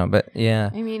 Like, I don't know, but yeah.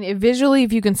 I mean, visually,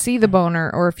 if you can see the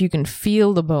boner or if you can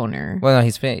feel the boner. Well, no,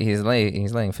 he's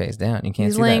laying face down. You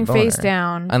can't see that boner. He's laying face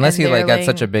down. Unless he like got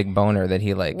such a big boner that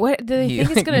he like... What? Do they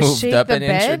think it's going to shake the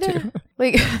bed?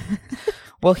 Like...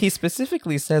 Well, he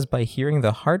specifically says by hearing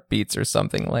the heartbeats or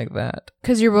something like that.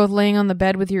 Because you're both laying on the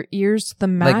bed with your ears to the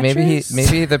mattress? Like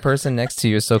maybe the person next to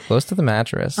you is so close to the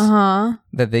mattress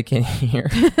that they can hear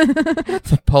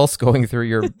the pulse going through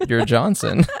your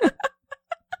Johnson.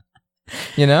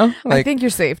 You know? Like, I think you're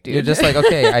safe, dude. You're just like,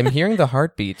 okay, I'm hearing the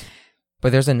heartbeat,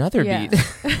 but there's another beat.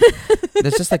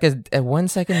 There's just like a 1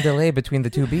 second delay between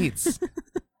the two beats.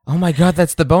 Oh my God,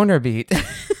 that's the boner beat.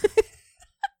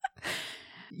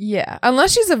 Yeah,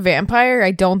 unless she's a vampire, I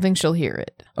don't think she'll hear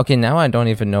it. Okay, now I don't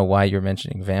even know why you're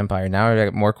mentioning vampire. Now I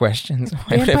got more questions.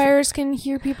 Vampires can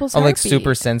hear people's heartbeat. Like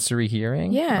super sensory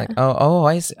hearing? Yeah. Like,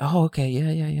 I see. Oh, okay,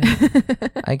 yeah.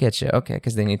 I get you. Okay,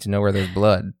 because they need to know where there's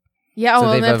blood. Yeah, so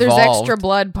and if there's extra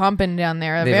blood pumping down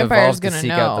there, a vampire's going to know.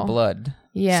 Seek out the blood.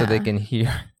 Yeah. So they can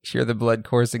hear the blood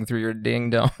coursing through your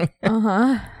ding dong.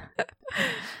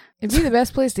 It'd be the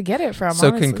best place to get it from, So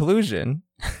honestly. Conclusion...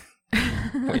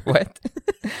 Wait, what?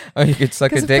 Oh, you could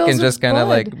suck a dick and just kind of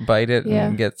like bite it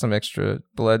and get some extra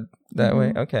blood that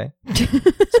way? Okay.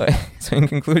 So in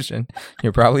conclusion,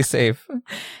 you're probably safe.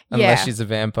 Unless she's a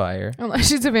vampire. Unless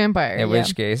she's a vampire, in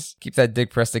which case, keep that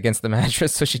dick pressed against the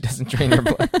mattress so she doesn't drain your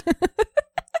blood.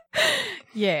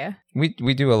 Yeah.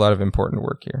 We do a lot of important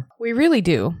work here. We really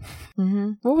do.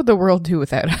 Mm-hmm. What would the world do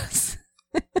without us?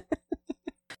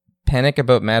 Panic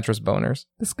about mattress boners.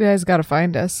 This guy's got to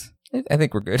find us. I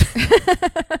think we're good.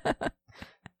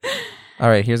 All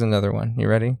right, here's another one. You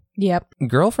ready? Yep.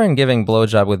 Girlfriend giving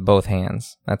blowjob with both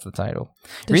hands. That's the title.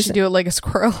 Does she do it like a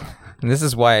squirrel? And this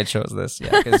is why I chose this.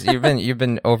 Yeah, because you've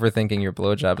been overthinking your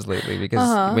blowjobs lately.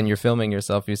 Because when you're filming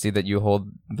yourself, you see that you hold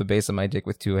the base of my dick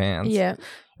with two hands. Yeah.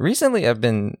 Recently, I've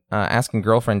been asking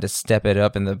girlfriend to step it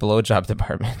up in the blowjob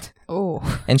department.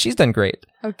 Oh. And she's done great.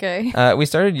 Okay. We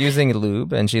started using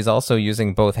lube, and she's also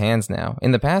using both hands now.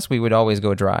 In the past, we would always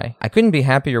go dry. I couldn't be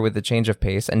happier with the change of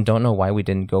pace and don't know why we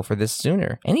didn't go for this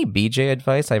sooner. Any BJ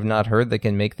advice I've not heard that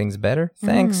can make things better?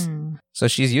 Thanks. So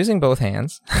she's using both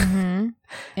hands. And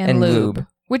lube.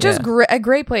 Which is a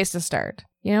great place to start.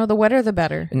 You know, the wetter, the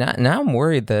better. Now I'm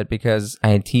worried that because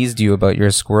I teased you about your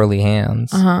squirrely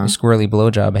hands, your squirrely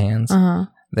blowjob hands,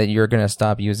 that you're going to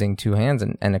stop using two hands.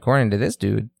 And according to this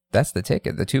dude, that's the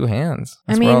ticket, the two hands.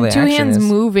 That's I mean, two hands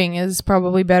moving is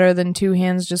probably better than two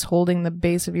hands just holding the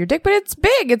base of your dick, but it's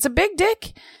big. It's a big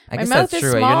dick. I guess that's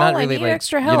true. You're not really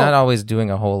extra help. You're not always doing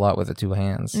a whole lot with the two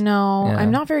hands. No, yeah. I'm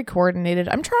not very coordinated.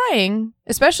 I'm trying,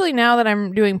 especially now that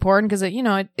I'm doing porn because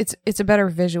it's a better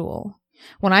visual.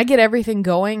 When I get everything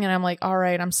going and I'm like, all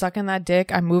right, I'm sucking that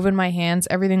dick, I'm moving my hands,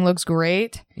 everything looks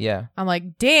great. Yeah. I'm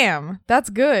like, damn,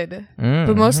 that's good.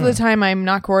 But most of the time I'm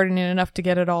not coordinated enough to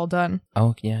get it all done.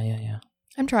 Oh, yeah.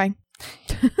 I'm trying.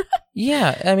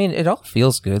 Yeah, I mean, it all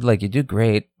feels good. Like, you do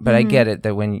great. But I get it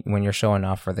that when you're showing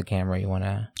off for the camera, you want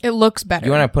to... It looks better.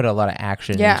 You want to put a lot of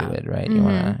action into it, right?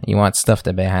 You want stuff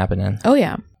to be happening. Oh,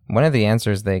 yeah. One of the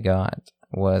answers they got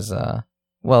was,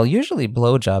 well, usually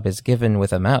blowjob is given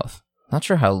with a mouth. Not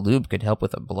sure how lube could help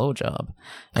with a blowjob.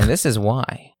 And this is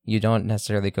why you don't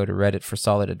necessarily go to Reddit for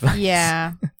solid advice.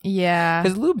 Yeah.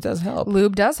 Because lube does help.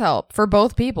 Lube does help for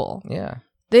both people. Yeah.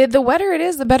 The wetter it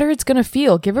is, the better it's going to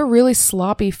feel. Give a really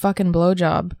sloppy fucking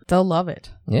blowjob. They'll love it.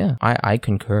 Yeah. I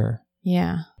concur.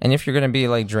 Yeah. And if you're going to be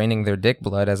like draining their dick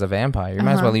blood as a vampire, you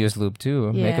might as well use lube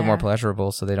too. Yeah. Make it more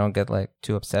pleasurable so they don't get like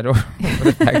too upset over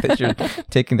the fact that you're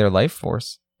taking their life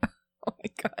force. Oh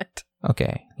my God.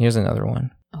 Okay. Here's another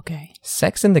one. Okay.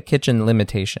 Sex in the kitchen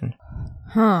limitation.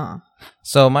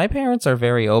 So my parents are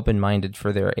very open-minded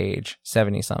for their age,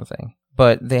 70-something.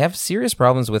 But they have serious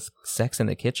problems with sex in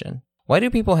the kitchen. Why do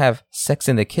people have sex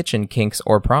in the kitchen kinks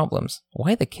or problems?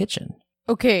 Why the kitchen?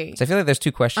 Okay. So I feel like there's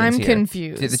two questions I'm here.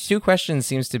 confused. The two questions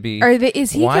seems to be...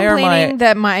 Is he complaining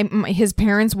that his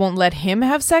parents won't let him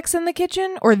have sex in the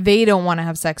kitchen, or they don't want to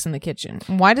have sex in the kitchen?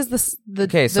 Why does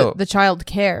the child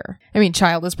care? I mean,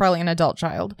 child is probably an adult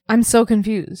child. I'm so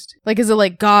confused. Like, is it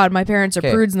like, God, my parents are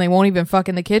prudes and they won't even fuck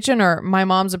in the kitchen, or my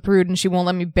mom's a prude and she won't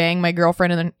let me bang my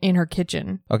girlfriend in her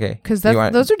kitchen? Okay. Because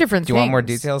those are different things. Do you want more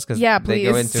details? Because yeah, please.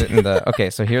 They go into it in the... Okay,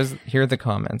 so here are the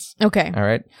comments. Okay. All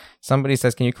right. Somebody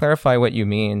says, can you clarify what you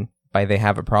mean by they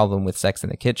have a problem with sex in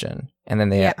the kitchen? And then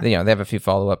they have a few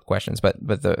follow-up questions, but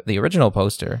the original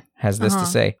poster has this to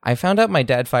say: I found out my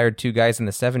dad fired 2 guys in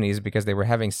the 70s because they were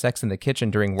having sex in the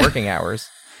kitchen during working hours.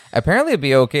 Apparently it'd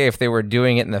be okay if they were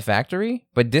doing it in the factory,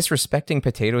 but disrespecting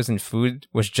potatoes and food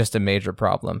was just a major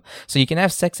problem. So you can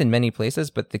have sex in many places,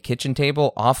 but the kitchen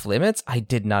table off limits? I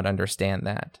did not understand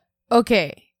that.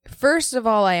 Okay. First of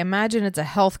all, I imagine it's a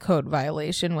health code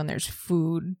violation when there's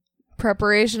food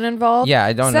preparation involved. Yeah,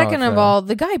 I don't know. Second of all,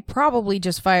 the guy probably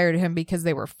just fired him because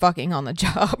they were fucking on the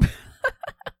job.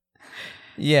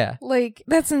 Yeah, like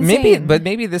that's insane.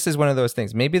 Maybe this is one of those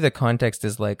things. Maybe the context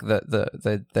is like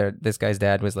this guy's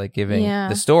dad was like giving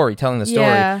the story, telling the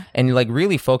story, and like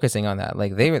really focusing on that.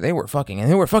 Like they were fucking, and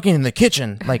they were fucking in the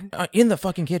kitchen, like in the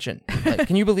fucking kitchen. Like,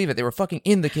 can you believe it? They were fucking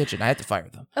in the kitchen. I had to fire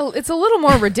them. Oh, it's a little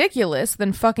more ridiculous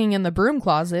than fucking in the broom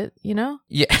closet, you know?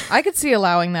 Yeah, I could see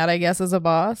allowing that, I guess, as a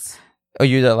boss. Oh,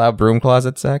 you'd allow broom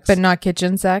closet sex, but not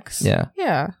kitchen sex? Yeah,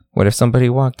 yeah. What if somebody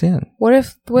walked in? What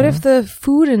if the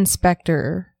food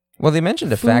inspector? Well, they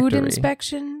mentioned a factory. Food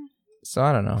inspection? So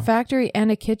I don't know. Factory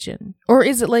and a kitchen. Or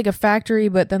is it like a factory,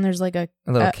 but then there's like a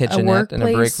little kitchenette and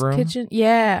a break room? Kitchen?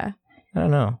 Yeah. I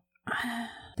don't know.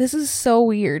 This is so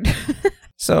weird.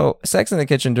 So, sex in the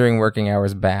kitchen during working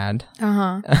hours, bad.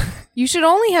 You should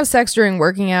only have sex during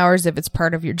working hours if it's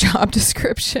part of your job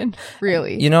description,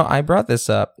 really. You know, I brought this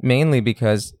up mainly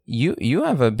because you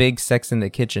have a big sex in the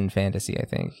kitchen fantasy, I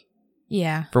think.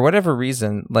 Yeah. For whatever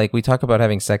reason, like we talk about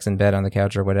having sex in bed on the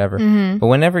couch or whatever, but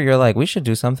whenever you're like, we should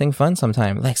do something fun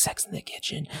sometime, like sex in the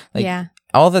kitchen. Like,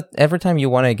 every time you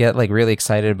want to get like really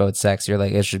excited about sex, you're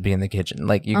like, it should be in the kitchen.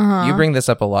 Like you bring this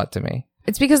up a lot to me.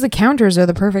 It's because the counters are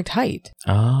the perfect height.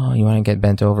 Oh, you want to get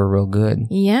bent over real good.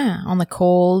 Yeah, on the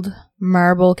cold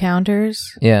marble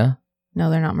counters. Yeah. No,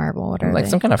 they're not marble. What are they? Like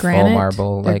some kind of granite? faux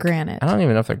marble. They're like granite. I don't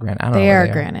even know if they're granite. I don't know they what are they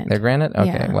are. Granite. They're granite? Okay,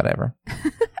 yeah. Whatever. I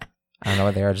don't know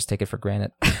what they are. Just take it for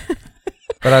granite.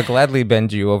 But I'll gladly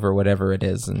bend you over whatever it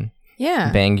is and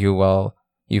bang you while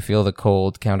you feel the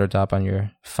cold countertop on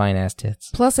your fine ass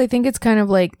tits. Plus, I think it's kind of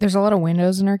like there's a lot of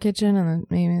windows in our kitchen, and then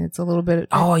maybe it's a little bit.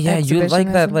 Oh yeah, you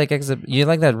like that you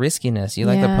like that riskiness. You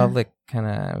like the public kind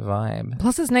of vibe.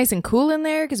 Plus, it's nice and cool in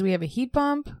there because we have a heat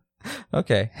pump.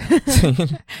 Okay.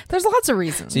 There's lots of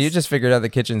reasons. So you just figured out the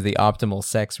kitchen's the optimal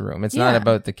sex room. It's not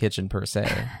about the kitchen per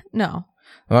se. No.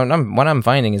 What I'm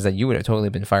finding is that you would have totally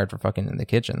been fired for fucking in the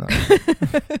kitchen,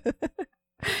 though.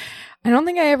 I don't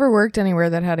think I ever worked anywhere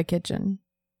that had a kitchen.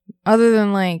 Other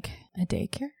than, like, a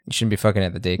daycare? You shouldn't be fucking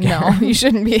at the daycare. No, you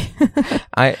shouldn't be.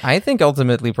 I think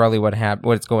ultimately probably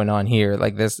what's going on here,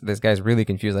 like this guy's really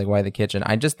confused, like, why the kitchen?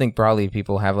 I just think probably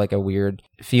people have, like, a weird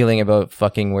feeling about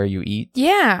fucking where you eat.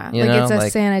 Yeah. You like, know? it's a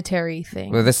like, sanitary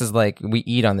thing. Well, this is like, we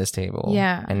eat on this table.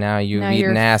 Yeah. And now you eat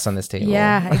an ass on this table.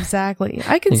 Yeah, exactly.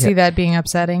 I can see that being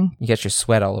upsetting. You get your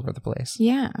sweat all over the place.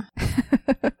 Yeah.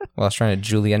 While I was trying to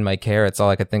julienne my carrots, all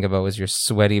I could think about was your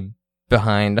sweaty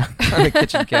behind on the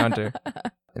kitchen counter.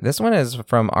 This one is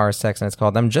from our sex and it's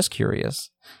called I'm Just Curious.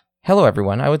 Hello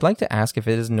everyone, I would like to ask if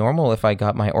it is normal if I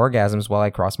got my orgasms while I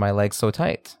cross my legs so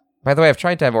tight. By the way, I've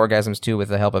tried to have orgasms too with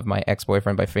the help of my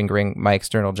ex-boyfriend by fingering my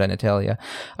external genitalia.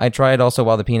 I tried also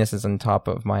while the penis is on top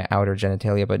of my outer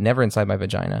genitalia, but never inside my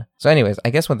vagina. So anyways,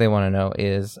 I guess what they want to know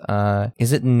is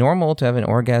it normal to have an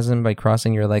orgasm by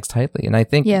crossing your legs tightly? And I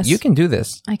think you can do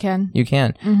this. I can. You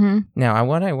can. Mm-hmm. Now,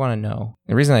 what I want to know,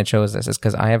 the reason I chose this is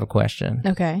because I have a question.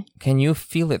 Okay. Can you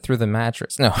feel it through the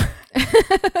mattress? No.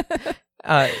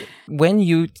 When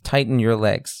you tighten your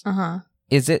legs,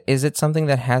 is it something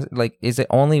that has, like, is it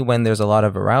only when there's a lot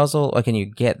of arousal, or can you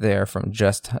get there from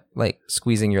just, like,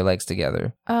 squeezing your legs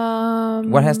together?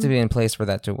 What has to be in place for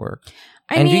that to work?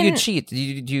 Do you cheat? Do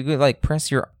you like,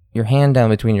 press your hand down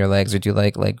between your legs, or do you,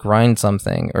 like, grind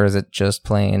something, or is it just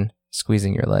plain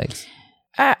squeezing your legs?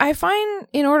 I find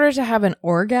in order to have an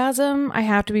orgasm, I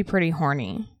have to be pretty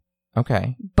horny.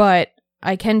 Okay. But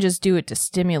I can just do it to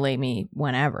stimulate me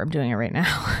whenever. I'm doing it right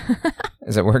now.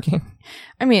 Is it working?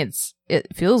 I mean, it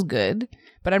feels good,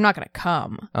 but I'm not going to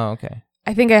come. Oh, okay.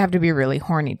 I think I have to be really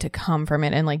horny to come from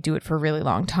it and, like, do it for a really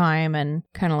long time and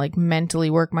kind of, like, mentally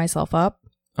work myself up.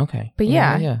 Okay. But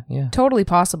yeah. Totally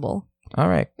possible. All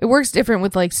right. It works different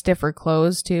with, like, stiffer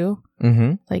clothes too.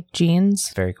 Mm-hmm. Like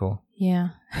jeans. Very cool. Yeah.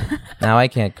 Now I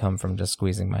can't come from just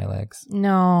squeezing my legs.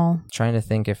 No. Trying to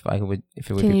think if it would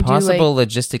be possible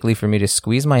logistically for me to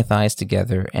squeeze my thighs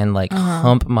together and, like,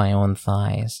 hump my own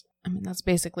thighs. I mean, that's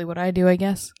basically what I do, I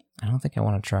guess. I don't think I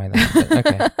want to try that. But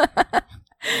okay.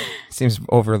 Seems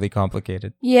overly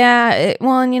complicated. Yeah.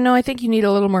 I think you need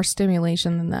a little more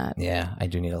stimulation than that. Yeah, I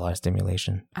do need a lot of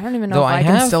stimulation. I don't even know if I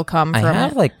can still come from it. I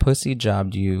have, like, pussy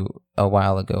jobbed you a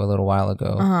little while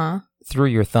ago. Through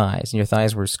your thighs, and your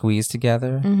thighs were squeezed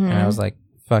together, and I was, like,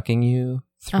 fucking you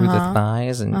through the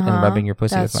thighs and rubbing your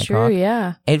pussy with my cock.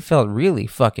 Yeah. It felt really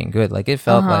fucking good. Like, it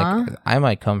felt like I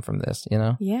might come from this, you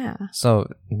know? Yeah. So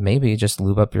maybe just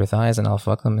lube up your thighs and I'll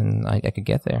fuck them and I could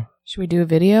get there. Should we do a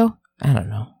video? I don't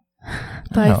know.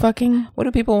 Fucking? What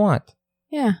do people want?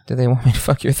 Yeah. Do they want me to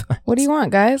fuck your thighs? What do you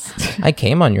want, guys? I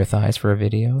came on your thighs for a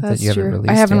video that you haven't released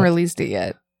I haven't yet. Released it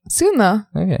yet. Soon, though.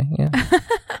 Okay, yeah.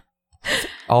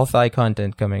 All thigh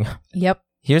content coming up. Yep.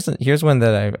 Here's one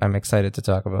that I'm excited to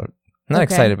talk about. Not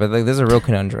excited, but, like, there's a real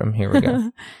conundrum. Here we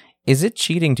go. Is it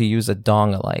cheating to use a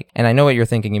dong alike? And I know what you're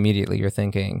thinking immediately. You're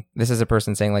thinking, this is a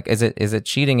person saying, like, is it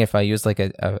cheating if I use, like,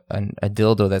 a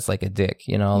dildo that's like a dick?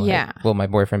 You know? Like, yeah. Will my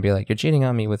boyfriend be like, you're cheating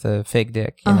on me with a fake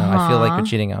dick? You know, I feel like you're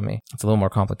cheating on me. It's a little more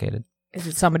complicated. Is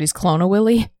it somebody's clone of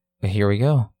Willy? But here we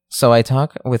go. So I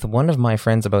talk with one of my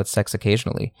friends about sex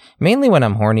occasionally. Mainly when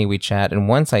I'm horny, we chat, and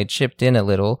once I chipped in a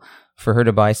little for her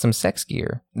to buy some sex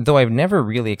gear, though I've never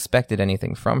really expected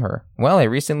anything from her. Well, I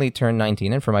recently turned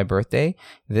 19, and for my birthday,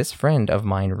 this friend of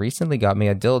mine recently got me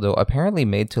a dildo apparently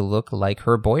made to look like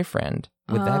her boyfriend.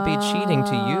 Would that be cheating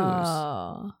to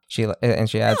use?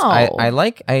 She adds, No. I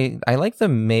like the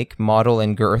make, model,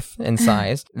 and girth and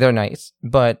size. They're nice,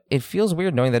 but it feels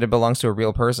weird knowing that it belongs to a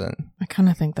real person. I kind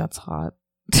of think that's hot.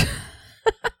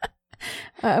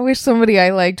 I wish somebody I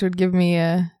liked would give me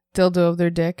a dildo of their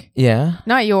dick. Yeah.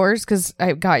 Not yours, because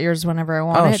I got yours whenever I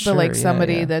want it, sure, but, like, yeah,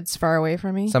 somebody that's far away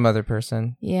from me. Some other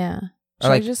person. Yeah. Or, Should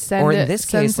like, I just send or in it? this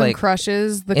Send case, some like,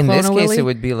 crushes. The in clone this of case, Willy? it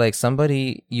would be like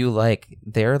somebody you like,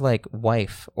 their, like,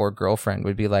 wife or girlfriend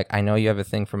would be like, I know you have a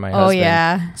thing for my husband. Oh,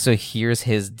 yeah. So here's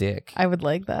his dick. I would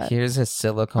like that. Here's his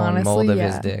silicone Honestly, mold of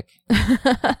yeah. his dick.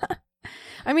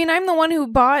 I mean, I'm the one who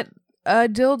bought a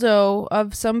dildo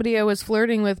of somebody I was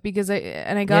flirting with because I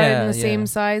got it in the same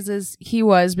size as he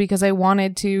was because I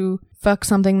wanted to fuck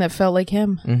something that felt like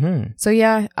him. Mm-hmm. So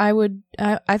yeah,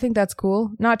 I think that's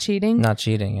cool. Not cheating. Not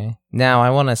cheating, eh? Now, I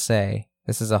want to say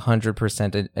this is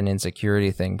 100% an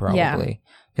insecurity thing, probably.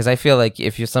 Because I feel like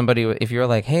if you're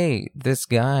like, hey, this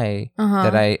guy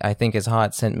that I think is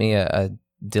hot sent me a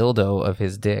dildo of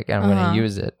his dick and I'm going to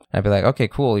use it. I'd be like, okay,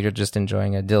 cool. You're just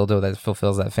enjoying a dildo that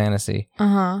fulfills that fantasy.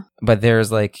 But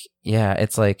there's like, yeah,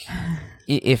 it's like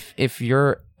if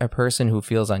you're a person who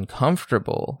feels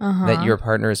uncomfortable that your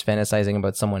partner is fantasizing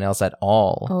about someone else at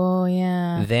all. Oh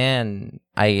yeah. Then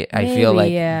I feel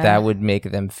like that would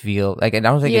make them feel like, I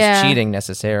don't think it's cheating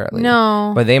necessarily.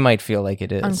 No. But they might feel like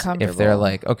it is. Uncomfortable. If they're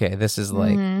like, okay, this is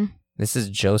like, this is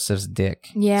Joseph's dick.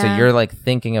 Yeah. So you're like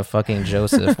thinking of fucking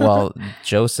Joseph while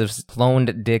Joseph's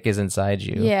cloned dick is inside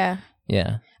you. Yeah.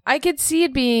 Yeah. I could see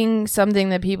it being something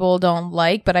that people don't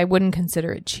like, but I wouldn't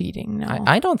consider it cheating. No.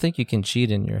 I don't think you can cheat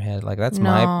in your head. Like that's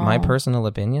my personal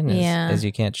opinion is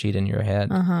you can't cheat in your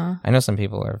head. I know some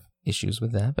people have issues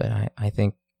with that, but I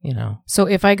think, you know. So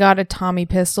if I got a Tommy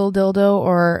Pistol dildo,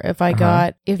 or if I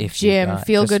got, if Jim,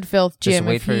 Feel Good Filth Jim,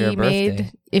 if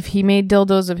he made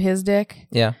dildos of his dick,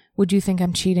 would you think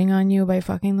I'm cheating on you by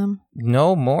fucking them?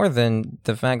 No more than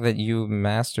the fact that you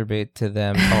masturbate to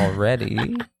them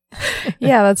already.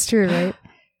 Yeah, that's true, right?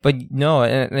 But no,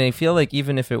 and I feel like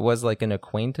even if it was like an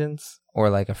acquaintance or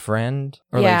like a friend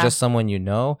or like just someone you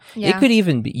know, it could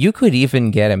even be, you could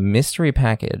even get a mystery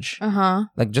package,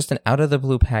 like just an out of the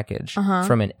blue package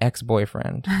from an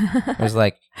ex-boyfriend. It was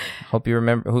like, hope you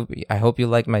remember, I hope you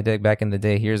liked my dick back in the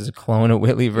day. Here's a Clone of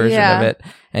Willy version of it.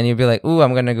 And you'd be like, ooh,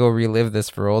 I'm going to go relive this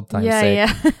for old time's sake.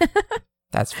 Yeah.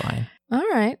 That's fine. All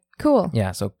right. Cool.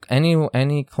 Yeah, so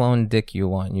any clone dick you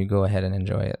want, you go ahead and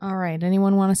enjoy it. All right.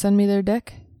 Anyone want to send me their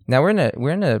dick? Now we're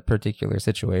in a particular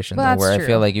situation though, where true. I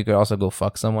feel like you could also go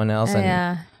fuck someone else. And,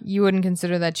 yeah, you wouldn't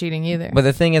consider that cheating either. But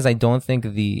the thing is, I don't think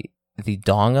the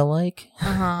dong-alike,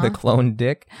 the clone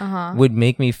dick, would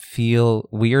make me feel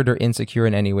weird or insecure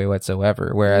in any way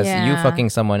whatsoever. Whereas you fucking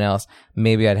someone else,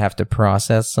 maybe I'd have to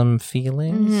process some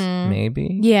feelings.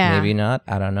 Maybe. Yeah. Maybe not.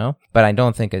 I don't know. But I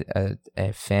don't think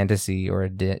a fantasy or a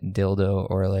dildo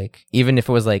or like, even if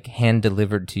it was like hand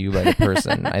delivered to you by the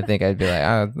person, I think I'd be like,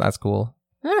 oh, that's cool.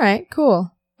 All right,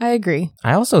 cool. I agree.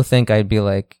 I also think I'd be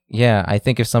like, yeah, I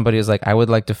think if somebody was like, I would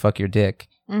like to fuck your dick,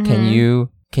 can you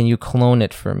clone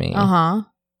it for me?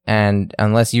 And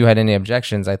unless you had any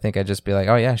objections, I think I'd just be like,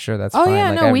 oh yeah, sure, that's fine. Oh yeah,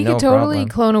 like, no, we could totally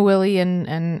clone a Willy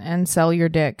and sell your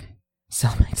dick.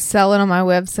 Sell it on my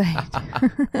website.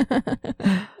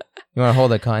 You want to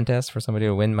hold a contest for somebody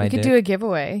to win my dick? We could do a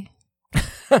giveaway.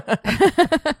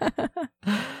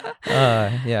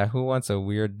 Yeah, who wants a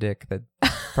weird dick that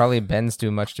probably bends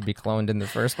too much to be cloned in the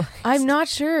first place? I'm not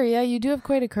sure. Yeah, you do have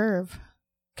quite a curve.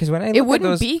 Because when I look it wouldn't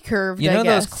at those, be curved. You know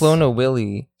those Clone a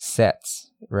Willy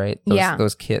sets, right?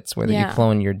 Those kits where you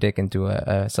clone your dick into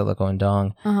a silicone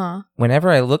dong. Whenever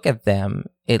I look at them,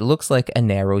 it looks like a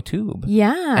narrow tube.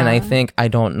 Yeah. And I think I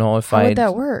don't know if How would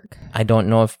that work? I don't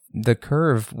know if the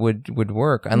curve would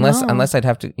work unless I'd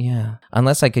have to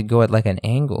unless I could go at like an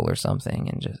angle or something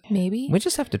and just maybe we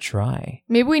just have to try.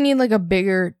 Maybe we need like a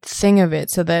bigger thing of it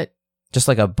so that. Just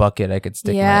like a bucket I could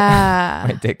stick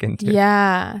my dick into.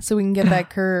 Yeah, so we can get that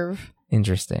curve.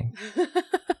 Interesting.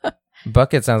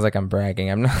 Bucket sounds like I'm bragging.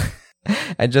 I'm not.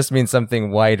 I just mean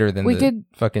something wider than we could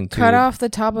fucking tube. Cut off the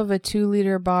top of a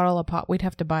 2-liter bottle of pop. We'd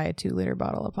have to buy a 2-liter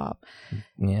bottle of pop.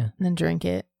 Yeah. And then drink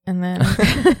it. And then...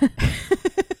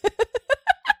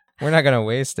 We're not going to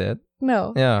waste it.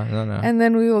 No. Yeah, no. And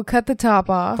then we will cut the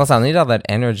top off. Plus, I'll need all that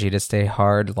energy to stay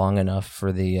hard long enough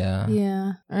for the...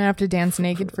 Yeah. I have to dance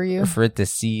naked for you. For it to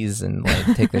seize and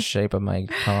like take the shape of my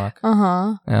cock.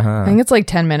 I think it's like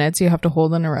 10 minutes you have to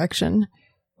hold an erection.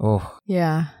 Oh.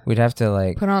 Yeah. We'd have to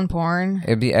like... Put on porn.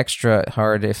 It'd be extra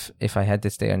hard if I had to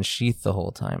stay unsheathed the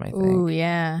whole time, I think. Ooh,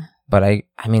 yeah. But I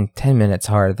mean, 10 minutes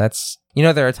hard, that's... You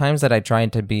know, there are times that I try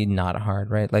to be not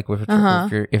hard, right? Like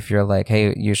if you're like,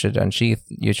 hey, you should unsheath,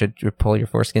 you should pull your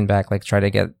foreskin back, like try to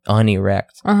get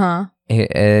unerect.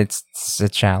 It's a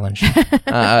challenge.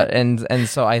 And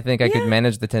so I think I could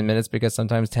manage the 10 minutes because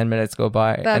sometimes 10 minutes go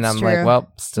by and I'm like, well,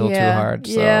 still too hard.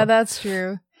 So. Yeah, that's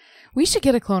true. We should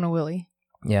get a Clone of Willy.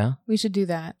 Yeah, we should do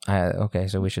that. Okay,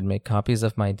 so we should make copies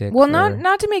of my dick. Well,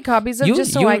 not to make copies of,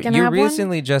 just so I can have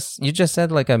one. You just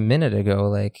said like a minute ago,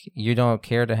 like you don't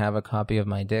care to have a copy of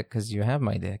my dick because you have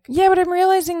my dick. Yeah, but I'm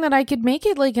realizing that I could make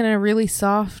it like in a really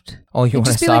soft. Oh, you want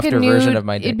a softer version of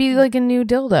my dick? It'd be like a new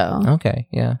dildo. Okay,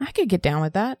 yeah, I could get down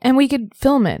with that, and we could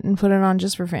film it and put it on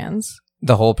just for fans.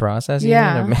 The whole process.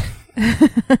 Yeah.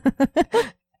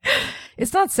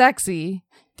 It's not sexy.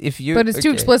 But it's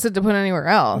too explicit to put anywhere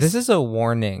else. This is a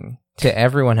warning to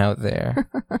everyone out there.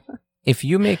 If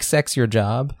you make sex your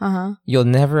job, you'll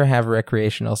never have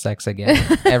recreational sex again.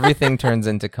 Everything turns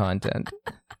into content.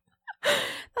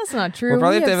 That's not true. We'll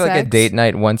probably have to have like a date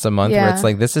night once a month where it's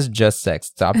like, this is just sex.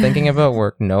 Stop thinking about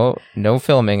work. No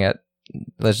filming it.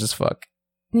 Let's just fuck.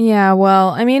 Yeah, well,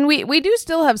 I mean, we do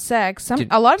still have sex.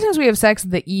 A lot of times we have sex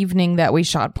the evening that we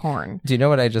shot porn. Do you know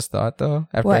what I just thought, though?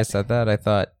 After I said that, I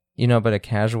thought, but a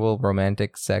casual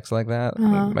romantic sex like that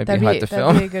might be hard to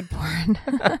film. That'd be a good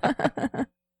porn.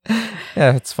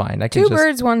 Yeah, it's fine. I can Two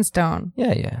birds, one stone.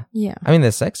 Yeah. Yeah. I mean,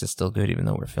 the sex is still good even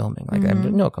though we're filming. Like, I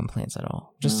have no complaints at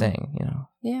all. Just saying,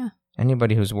 Yeah.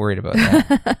 Anybody who's worried about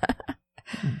that,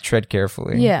 tread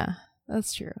carefully. Yeah,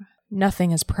 that's true.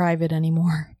 Nothing is private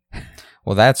anymore.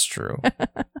 Well, that's true.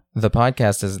 The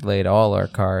podcast has laid all our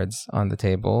cards on the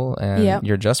table, and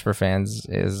your Just for Fans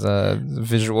is a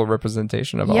visual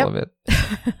representation of all of it.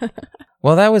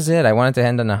 Well, that was it. I wanted to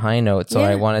end on a high note, so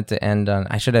I wanted to end on...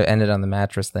 I should have ended on the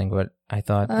mattress thing, but I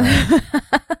thought...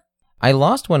 I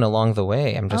lost one along the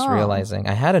way, I'm just realizing.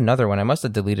 I had another one. I must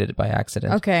have deleted it by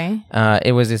accident. Okay.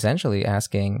 It was essentially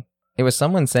asking... It was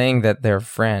someone saying that their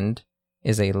friend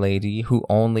is a lady who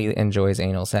only enjoys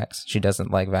anal sex. She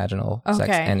doesn't like vaginal sex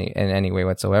in any way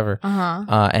whatsoever.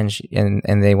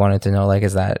 And they wanted to know, like,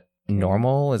 is that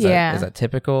normal? Is that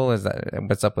typical? Is that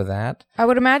what's up with that? I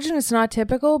would imagine it's not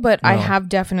typical, but I have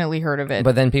definitely heard of it.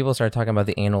 But then people started talking about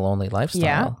the anal only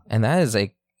lifestyle, and that is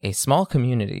a small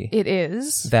community. It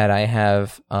is that I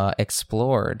have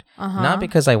explored, not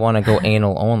because I want to go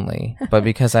anal only, but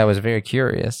because I was very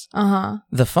curious.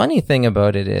 The funny thing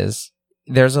about it is,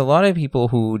 there's a lot of people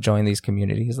who join these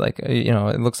communities. Like,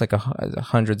 it looks like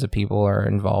hundreds of people are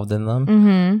involved in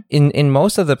them. In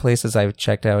most of the places I've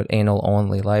checked out anal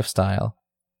only lifestyle,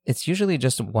 it's usually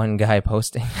just one guy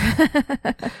posting,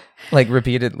 like,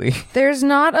 repeatedly. There's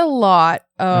not a lot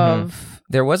of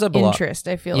there was a blog interest,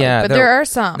 I feel like, but there are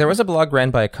some. There was a blog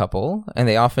ran by a couple, and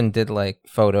they often did like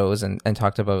photos and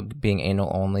talked about being anal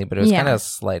only, but it was kind of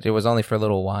slight. It was only for a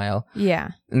little while.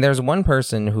 Yeah. And there's one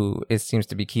person who seems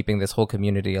to be keeping this whole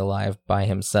community alive by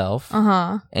himself.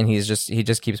 And he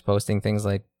just keeps posting things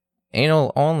like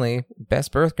anal only,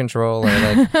 best birth control, or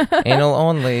like anal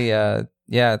only,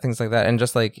 things like that. And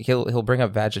just like he'll bring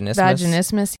up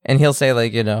vaginismus. And he'll say,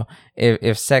 like,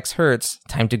 if sex hurts,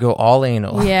 time to go all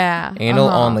anal. Yeah. Anal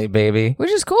only, baby. Which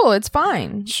is cool. It's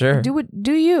fine. Sure.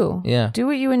 Do you. Yeah. Do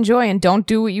what you enjoy and don't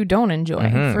do what you don't enjoy,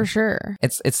 for sure.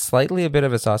 It's slightly a bit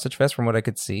of a sausage fest from what I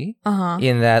could see.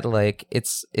 In that, like,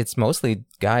 it's mostly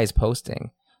guys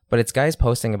posting. But it's guys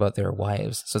posting about their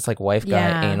wives. So it's like wife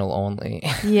guy, anal only.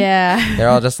 Yeah. They're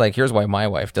all just like, here's why my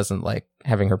wife doesn't like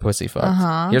having her pussy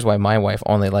fucked. Here's why my wife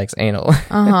only likes anal.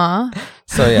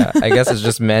 So yeah, I guess it's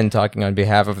just men talking on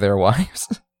behalf of their wives.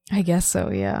 I guess so,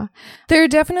 yeah. There are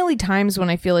definitely times when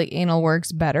I feel like anal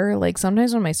works better. Like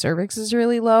sometimes when my cervix is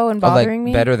really low and bothering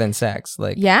me. Better than sex.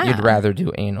 Like, you'd rather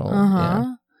do anal.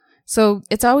 Yeah. So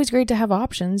it's always great to have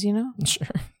options, Sure.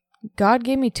 God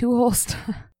gave me 2 holes.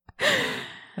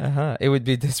 It would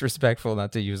be disrespectful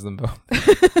not to use them both.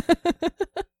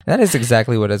 That is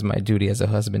exactly what is my duty as a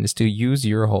husband, is to use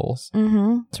your holes.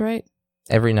 That's right.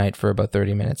 Every night for about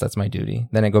 30 minutes. That's my duty.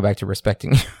 Then I go back to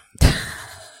respecting you.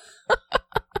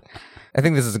 I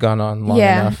think this has gone on long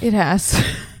enough. Yeah, it has.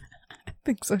 I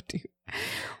think so too.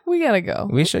 We gotta go.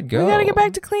 We should go. We gotta get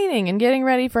back to cleaning and getting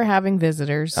ready for having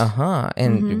visitors.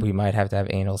 And we might have to have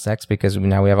anal sex because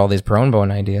now we have all these prone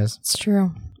bone ideas. It's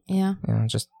true. Yeah.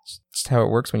 Just how it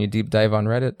works when you deep dive on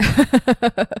Reddit.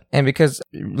 And because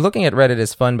looking at Reddit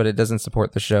is fun, but it doesn't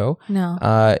support the show.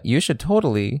 No. You should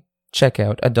totally check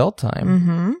out Adult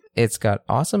Time. It's got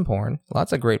awesome porn,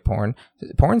 lots of great porn.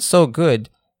 Porn's so good,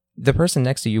 the person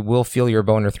next to you will feel your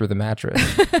boner through the mattress.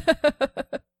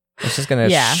 It's just gonna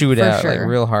shoot out like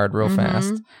real hard, real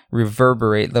fast,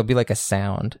 reverberate. There'll be like a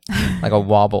sound, like a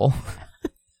wobble.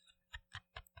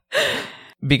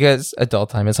 Because Adult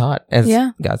Time is hot.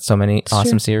 It's got so many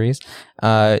awesome series.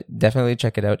 Definitely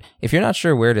check it out. If you're not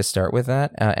sure where to start with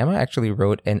that, Emma actually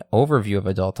wrote an overview of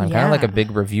Adult Time, kind of like a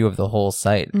big review of the whole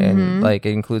site. And like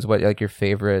it includes what, like, your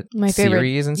favorite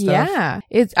series and stuff.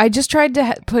 Yeah. I just tried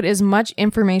to put as much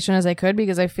information as I could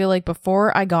because I feel like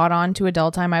before I got on to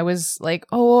Adult Time, I was like,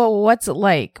 oh, what's it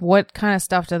like? What kind of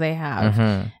stuff do they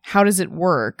have? How does it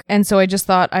work? And so I just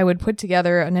thought I would put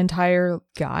together an entire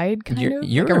guide,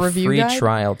 You're like a review free guide.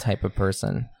 Trial type of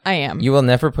person. I am. You will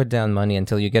never put down money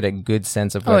until you get a good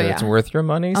sense of whether it's worth your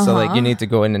money. So like you need to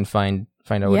go in and find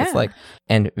out what it's like.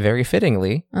 And very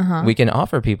fittingly, we can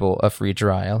offer people a free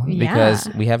trial because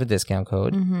we have a discount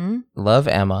code. Love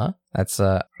Emma. That's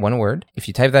one word. If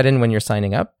you type that in when you're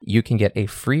signing up, you can get a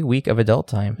free week of Adult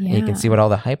Time. And you can see what all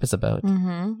the hype is about.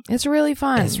 It's really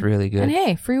fun. It's really good. And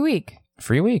hey, free week.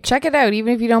 Free week. Check it out,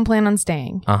 even if you don't plan on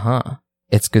staying.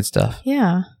 It's good stuff.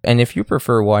 Yeah. And if you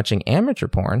prefer watching amateur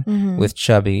porn with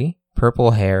chubby,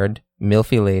 purple-haired,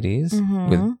 milfy ladies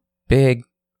with big,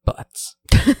 butts.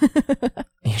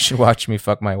 You should watch me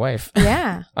fuck my wife.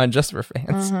 Yeah. On Just for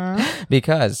Fans.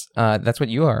 Because that's what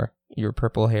you are. You're a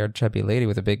purple-haired, chubby lady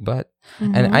with a big butt.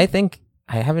 And I think,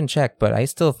 I haven't checked, but I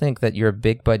still think that your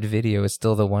big butt video is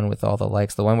still the one with all the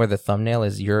likes. The one where the thumbnail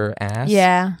is your ass.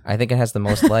 Yeah. I think it has the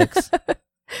most likes.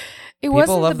 It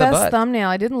wasn't the best thumbnail.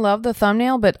 I didn't love the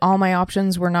thumbnail, but all my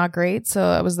options were not great,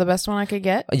 so it was the best one I could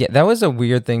get. Yeah, that was a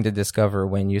weird thing to discover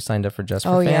when you signed up for Just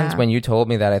for Fans. Yeah. When you told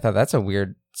me that, I thought that's a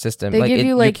weird system. They give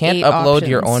you you can't upload options.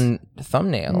 your own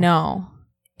thumbnail. No.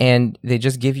 And they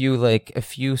just give you like a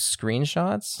few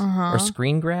screenshots or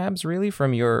screen grabs, really,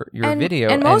 from your video.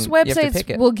 And most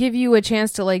websites will give you a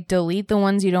chance to like delete the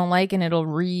ones you don't like, and it'll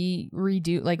remake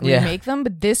them.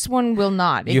 But this one will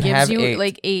not. It gives you 8.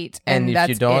 Like 8, and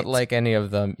that's if you don't like any of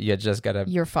them, you just gotta.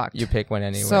 You're fucked. You pick one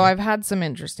anyway. So I've had some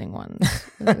interesting ones.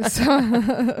 Some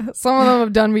of them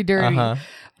have done me dirty.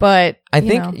 But I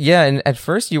think, and at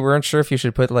first you weren't sure if you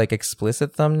should put like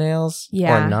explicit thumbnails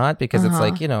or not, because it's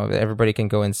like, everybody can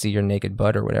go and see your naked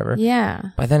butt or whatever.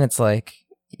 Yeah. But then it's like,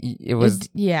 it was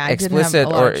explicit,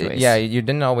 or you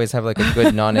didn't always have like a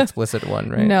good non-explicit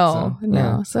one, right?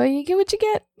 No. So you get what you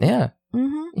get. Yeah.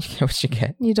 You get what you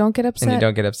get. You don't get upset. And you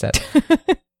don't get upset.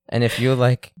 And if you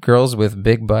like girls with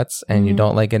big butts and you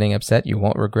don't like getting upset, you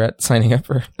won't regret signing up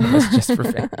for Just for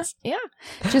Fans. Yeah.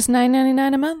 Just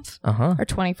 $9.99 a month. Or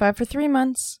 $25 for 3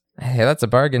 months. Hey, that's a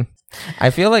bargain. I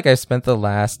feel like I've spent the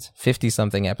last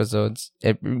 50-something episodes.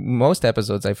 Most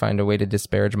episodes, I find a way to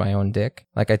disparage my own dick.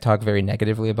 Like, I talk very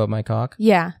negatively about my cock.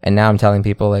 Yeah. And now I'm telling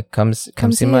people, like, come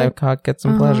see my cock, get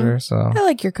some pleasure. So I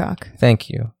like your cock. Thank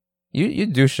you. You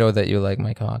do show that you like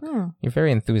my cock. You're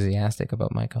very enthusiastic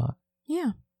about my cock.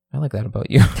 Yeah. I like that about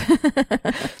you.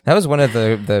 That was one of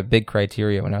the big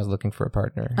criteria when I was looking for a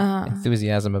partner.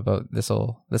 Enthusiasm about this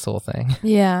whole thing.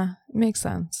 Yeah, makes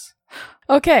sense.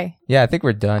 Okay. Yeah, I think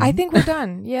we're done. I think we're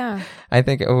done. Yeah. I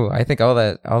think all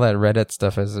that Reddit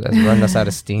stuff has run us out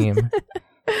of steam.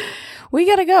 We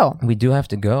gotta go. We do have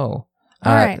to go.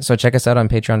 All right. So check us out on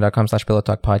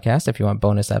patreon.com/PillowTalkPodcast if you want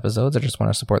bonus episodes or just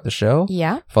want to support the show.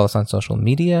 Yeah. Follow us on social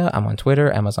media. I'm on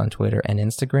Twitter. Emma's on Twitter and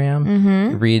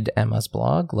Instagram. Read Emma's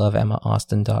blog,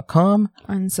 loveemmaaustin.com.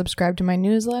 And subscribe to my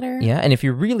newsletter. Yeah. And if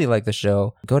you really like the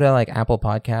show, go to like Apple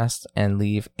Podcasts and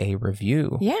leave a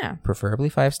review. Yeah. Preferably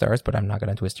 5 stars, but I'm not going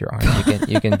to twist your arm.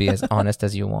 You can be as honest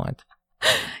as you want.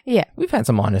 Yeah. We've had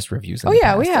some honest reviews. We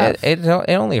have. It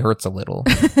only hurts a little.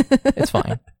 It's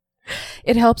fine.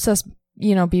 It helps us,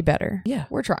 be better. Yeah.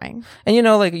 We're trying. And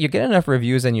like you get enough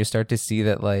reviews and you start to see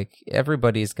that like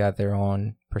everybody's got their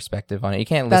own perspective on it. You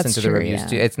can't listen to the reviews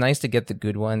too. It's nice to get the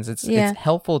good ones. It's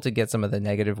helpful to get some of the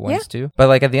negative ones too. But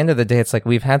like at the end of the day, it's like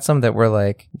we've had some that were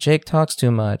like, Jake talks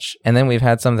too much. And then we've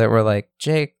had some that were like,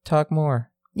 Jake, talk more.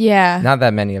 Yeah. Not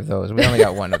that many of those. We only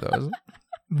got one of those.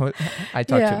 I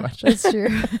talk too much. That's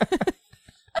true.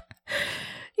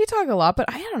 You talk a lot, but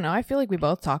I don't know. I feel like we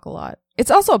both talk a lot. It's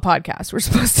also a podcast. We're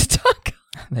supposed to talk.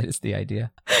 That is the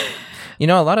idea. A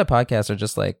lot of podcasts are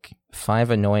just like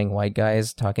 5 annoying white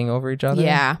guys talking over each other.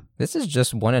 Yeah. This is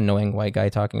just one annoying white guy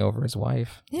talking over his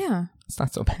wife. Yeah. It's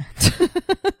not so bad.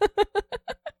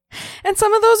 And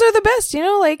some of those are the best,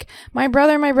 like my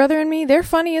brother and me, they're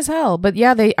funny as hell. But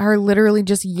yeah, they are literally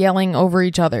just yelling over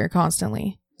each other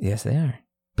constantly. Yes, they are.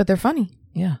 But they're funny.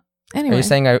 Yeah. Anyway. Are you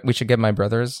saying we should get my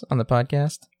brothers on the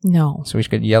podcast? No. So we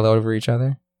should yell over each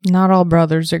other? Not all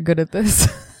brothers are good at this.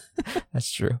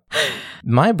 That's true.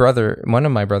 One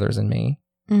of my brothers and me,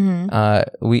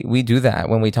 we do that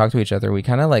when we talk to each other. We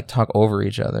kind of like talk over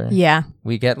each other. Yeah.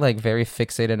 We get like very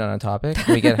fixated on a topic.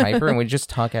 We get hyper and we just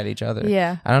talk at each other.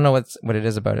 Yeah. I don't know what it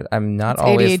is about it. I'm not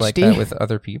always ADHD. Like that with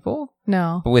other people.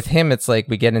 No. But with him, it's like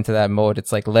we get into that mode.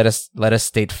 It's like let us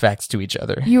state facts to each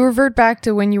other. You revert back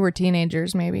to when you were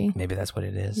teenagers, maybe. Maybe that's what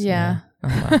it is. Yeah.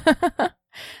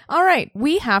 All right,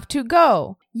 we have to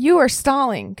go. You are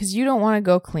stalling because you don't want to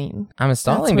go clean. I'm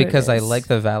stalling because I like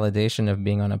the validation of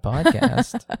being on a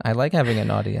podcast. I like having an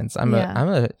audience. I'm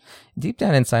a deep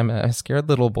down inside, I'm a scared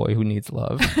little boy who needs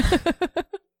love.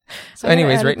 So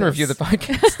anyways, rate and review the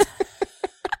podcast.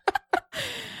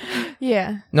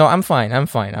 Yeah. No, I'm fine. I'm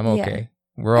okay.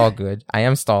 We're all good. I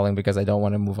am stalling because I don't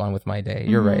want to move on with my day.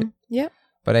 You're right. Yep.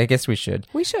 But I guess we should.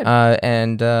 We should.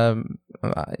 And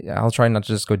I'll try not to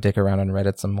just go dick around on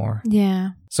Reddit some more.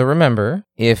 Yeah. So remember,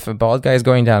 if a bald guy is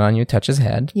going down on you, touch his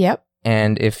head. Yep.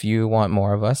 And if you want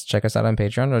more of us, check us out on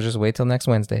Patreon or just wait till next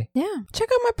Wednesday. Yeah. Check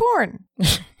out my porn.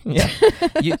 Yeah.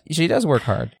 She does work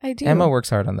hard. I do. Emma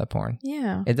works hard on that porn.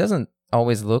 Yeah. It doesn't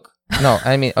always look... No,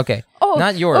 I mean, okay.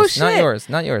 Not yours. Oh, shit.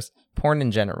 Not yours. porn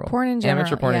in general.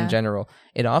 Amateur porn in general.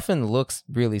 It often looks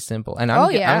really simple. And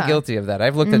I'm guilty of that.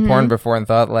 I've looked at porn before and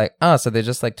thought like, oh, so they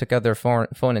just like took out their phone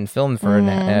and filmed for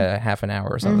half an hour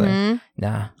or something.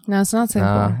 Nah. No, it's not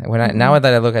simple. Now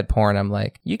that I look at porn, I'm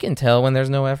like, you can tell when there's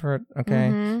no effort,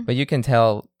 okay? But you can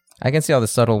tell, I can see all the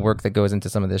subtle work that goes into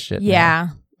some of this shit. Yeah.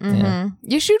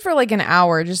 You shoot for like an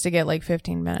hour just to get like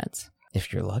 15 minutes.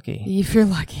 If you're lucky.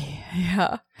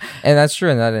 Yeah. And that's true.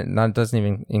 And that doesn't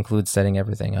even include setting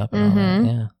everything up. And all that.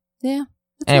 Yeah. Yeah.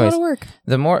 It's Anyways, a lot of work.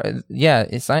 The more,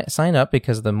 sign up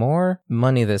because the more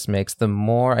money this makes, the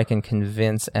more I can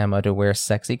convince Emma to wear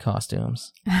sexy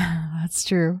costumes. That's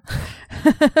true.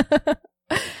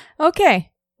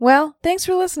 Okay. Well, thanks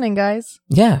for listening, guys.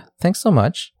 Yeah. Thanks so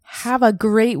much. Have a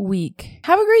great week.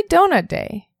 Have a great donut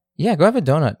day. Yeah, go have a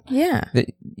donut. Yeah.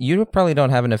 You probably don't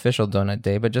have an official donut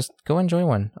day, but just go enjoy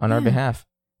one on our behalf.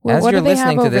 Well, as what you're do they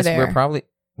listening have to over this, there? we're probably...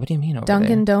 What do you mean over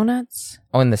Dunkin' there? Donuts?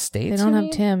 Oh, in the States? They don't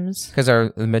have Tim's. Because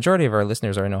the majority of our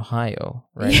listeners are in Ohio,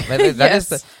 right? That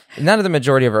is not the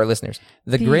majority of our listeners.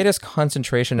 The greatest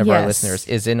concentration of our listeners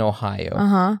is in Ohio.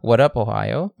 Uh-huh. What up,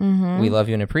 Ohio? We love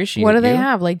you and appreciate you. What do they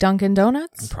have? Like Dunkin'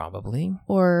 Donuts? Probably.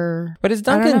 But is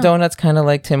Dunkin' Donuts kind of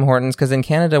like Tim Hortons? Because in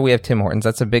Canada, we have Tim Hortons.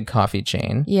 That's a big coffee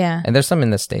chain. Yeah. And there's some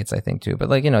in the States, I think, too. But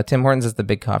like, Tim Hortons is the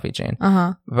big coffee chain.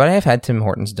 Uh-huh. But I have had Tim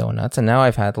Hortons donuts, and now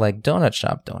I've had like Donut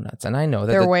Shop donuts. And I know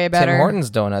that they're way better. Tim Hortons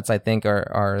donuts, I think,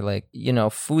 are like,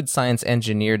 food science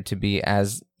engineered to be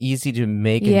as easy to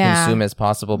make and consume as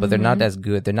possible, but they're not as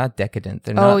good. They're not decadent.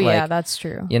 They're not like, that's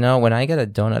true. When I get a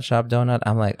Donut Shop donut,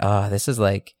 I'm like, oh, this is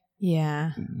like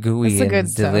gooey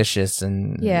and delicious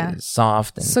and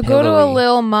soft and so pillowy. Go to a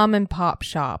little mom and pop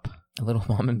shop. A little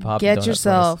mom and pop Get donut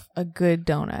yourself place. a good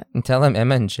donut. And tell them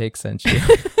Emma and Jake sent you.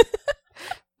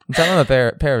 Tell them a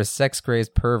pair of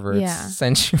sex-crazed perverts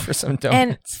sent you for some donuts.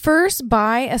 And first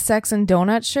buy a Sex and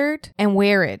Donut shirt and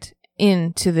wear it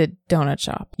into the donut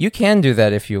shop. You can do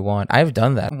that if you want. I've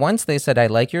done that. Once they said, I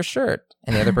like your shirt.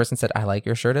 And the other person said, I like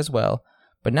your shirt as well.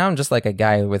 But now I'm just like a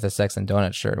guy with a Sex and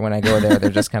Donut shirt. When I go there, they're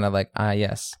just kind of like,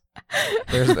 yes.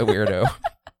 There's the weirdo.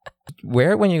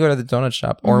 Wear it when you go to the donut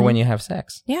shop or when you have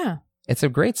sex. Yeah. It's a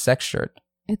great sex shirt.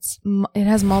 It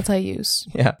has multi-use.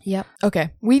 Yeah. Yep.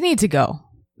 Okay. We need to go.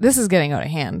 This is getting out of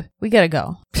hand. We gotta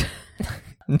go.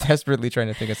 I'm desperately trying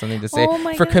to think of something to say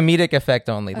for God. Comedic effect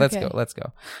only. Let's go.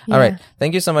 Yeah. All right.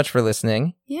 Thank you so much for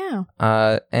listening. Yeah.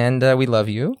 And we love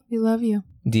you. We love you.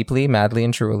 Deeply, madly,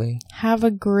 and truly. Have a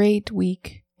great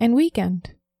week and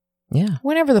weekend. Yeah.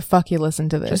 Whenever the fuck you listen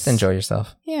to this. Just enjoy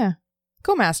yourself. Yeah.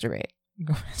 Go masturbate.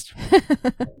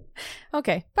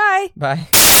 Okay. Bye. Bye.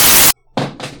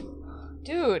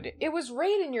 Dude, it was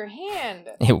right in your hand.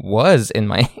 It was in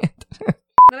my hand.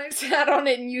 Then I sat on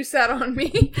it and you sat on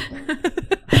me.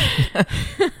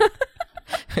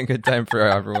 A good time for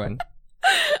everyone.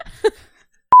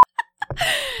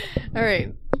 All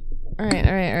right.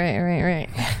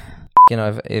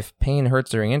 If pain hurts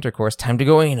during intercourse, time to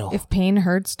go anal. If pain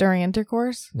hurts during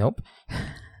intercourse? Nope.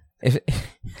 If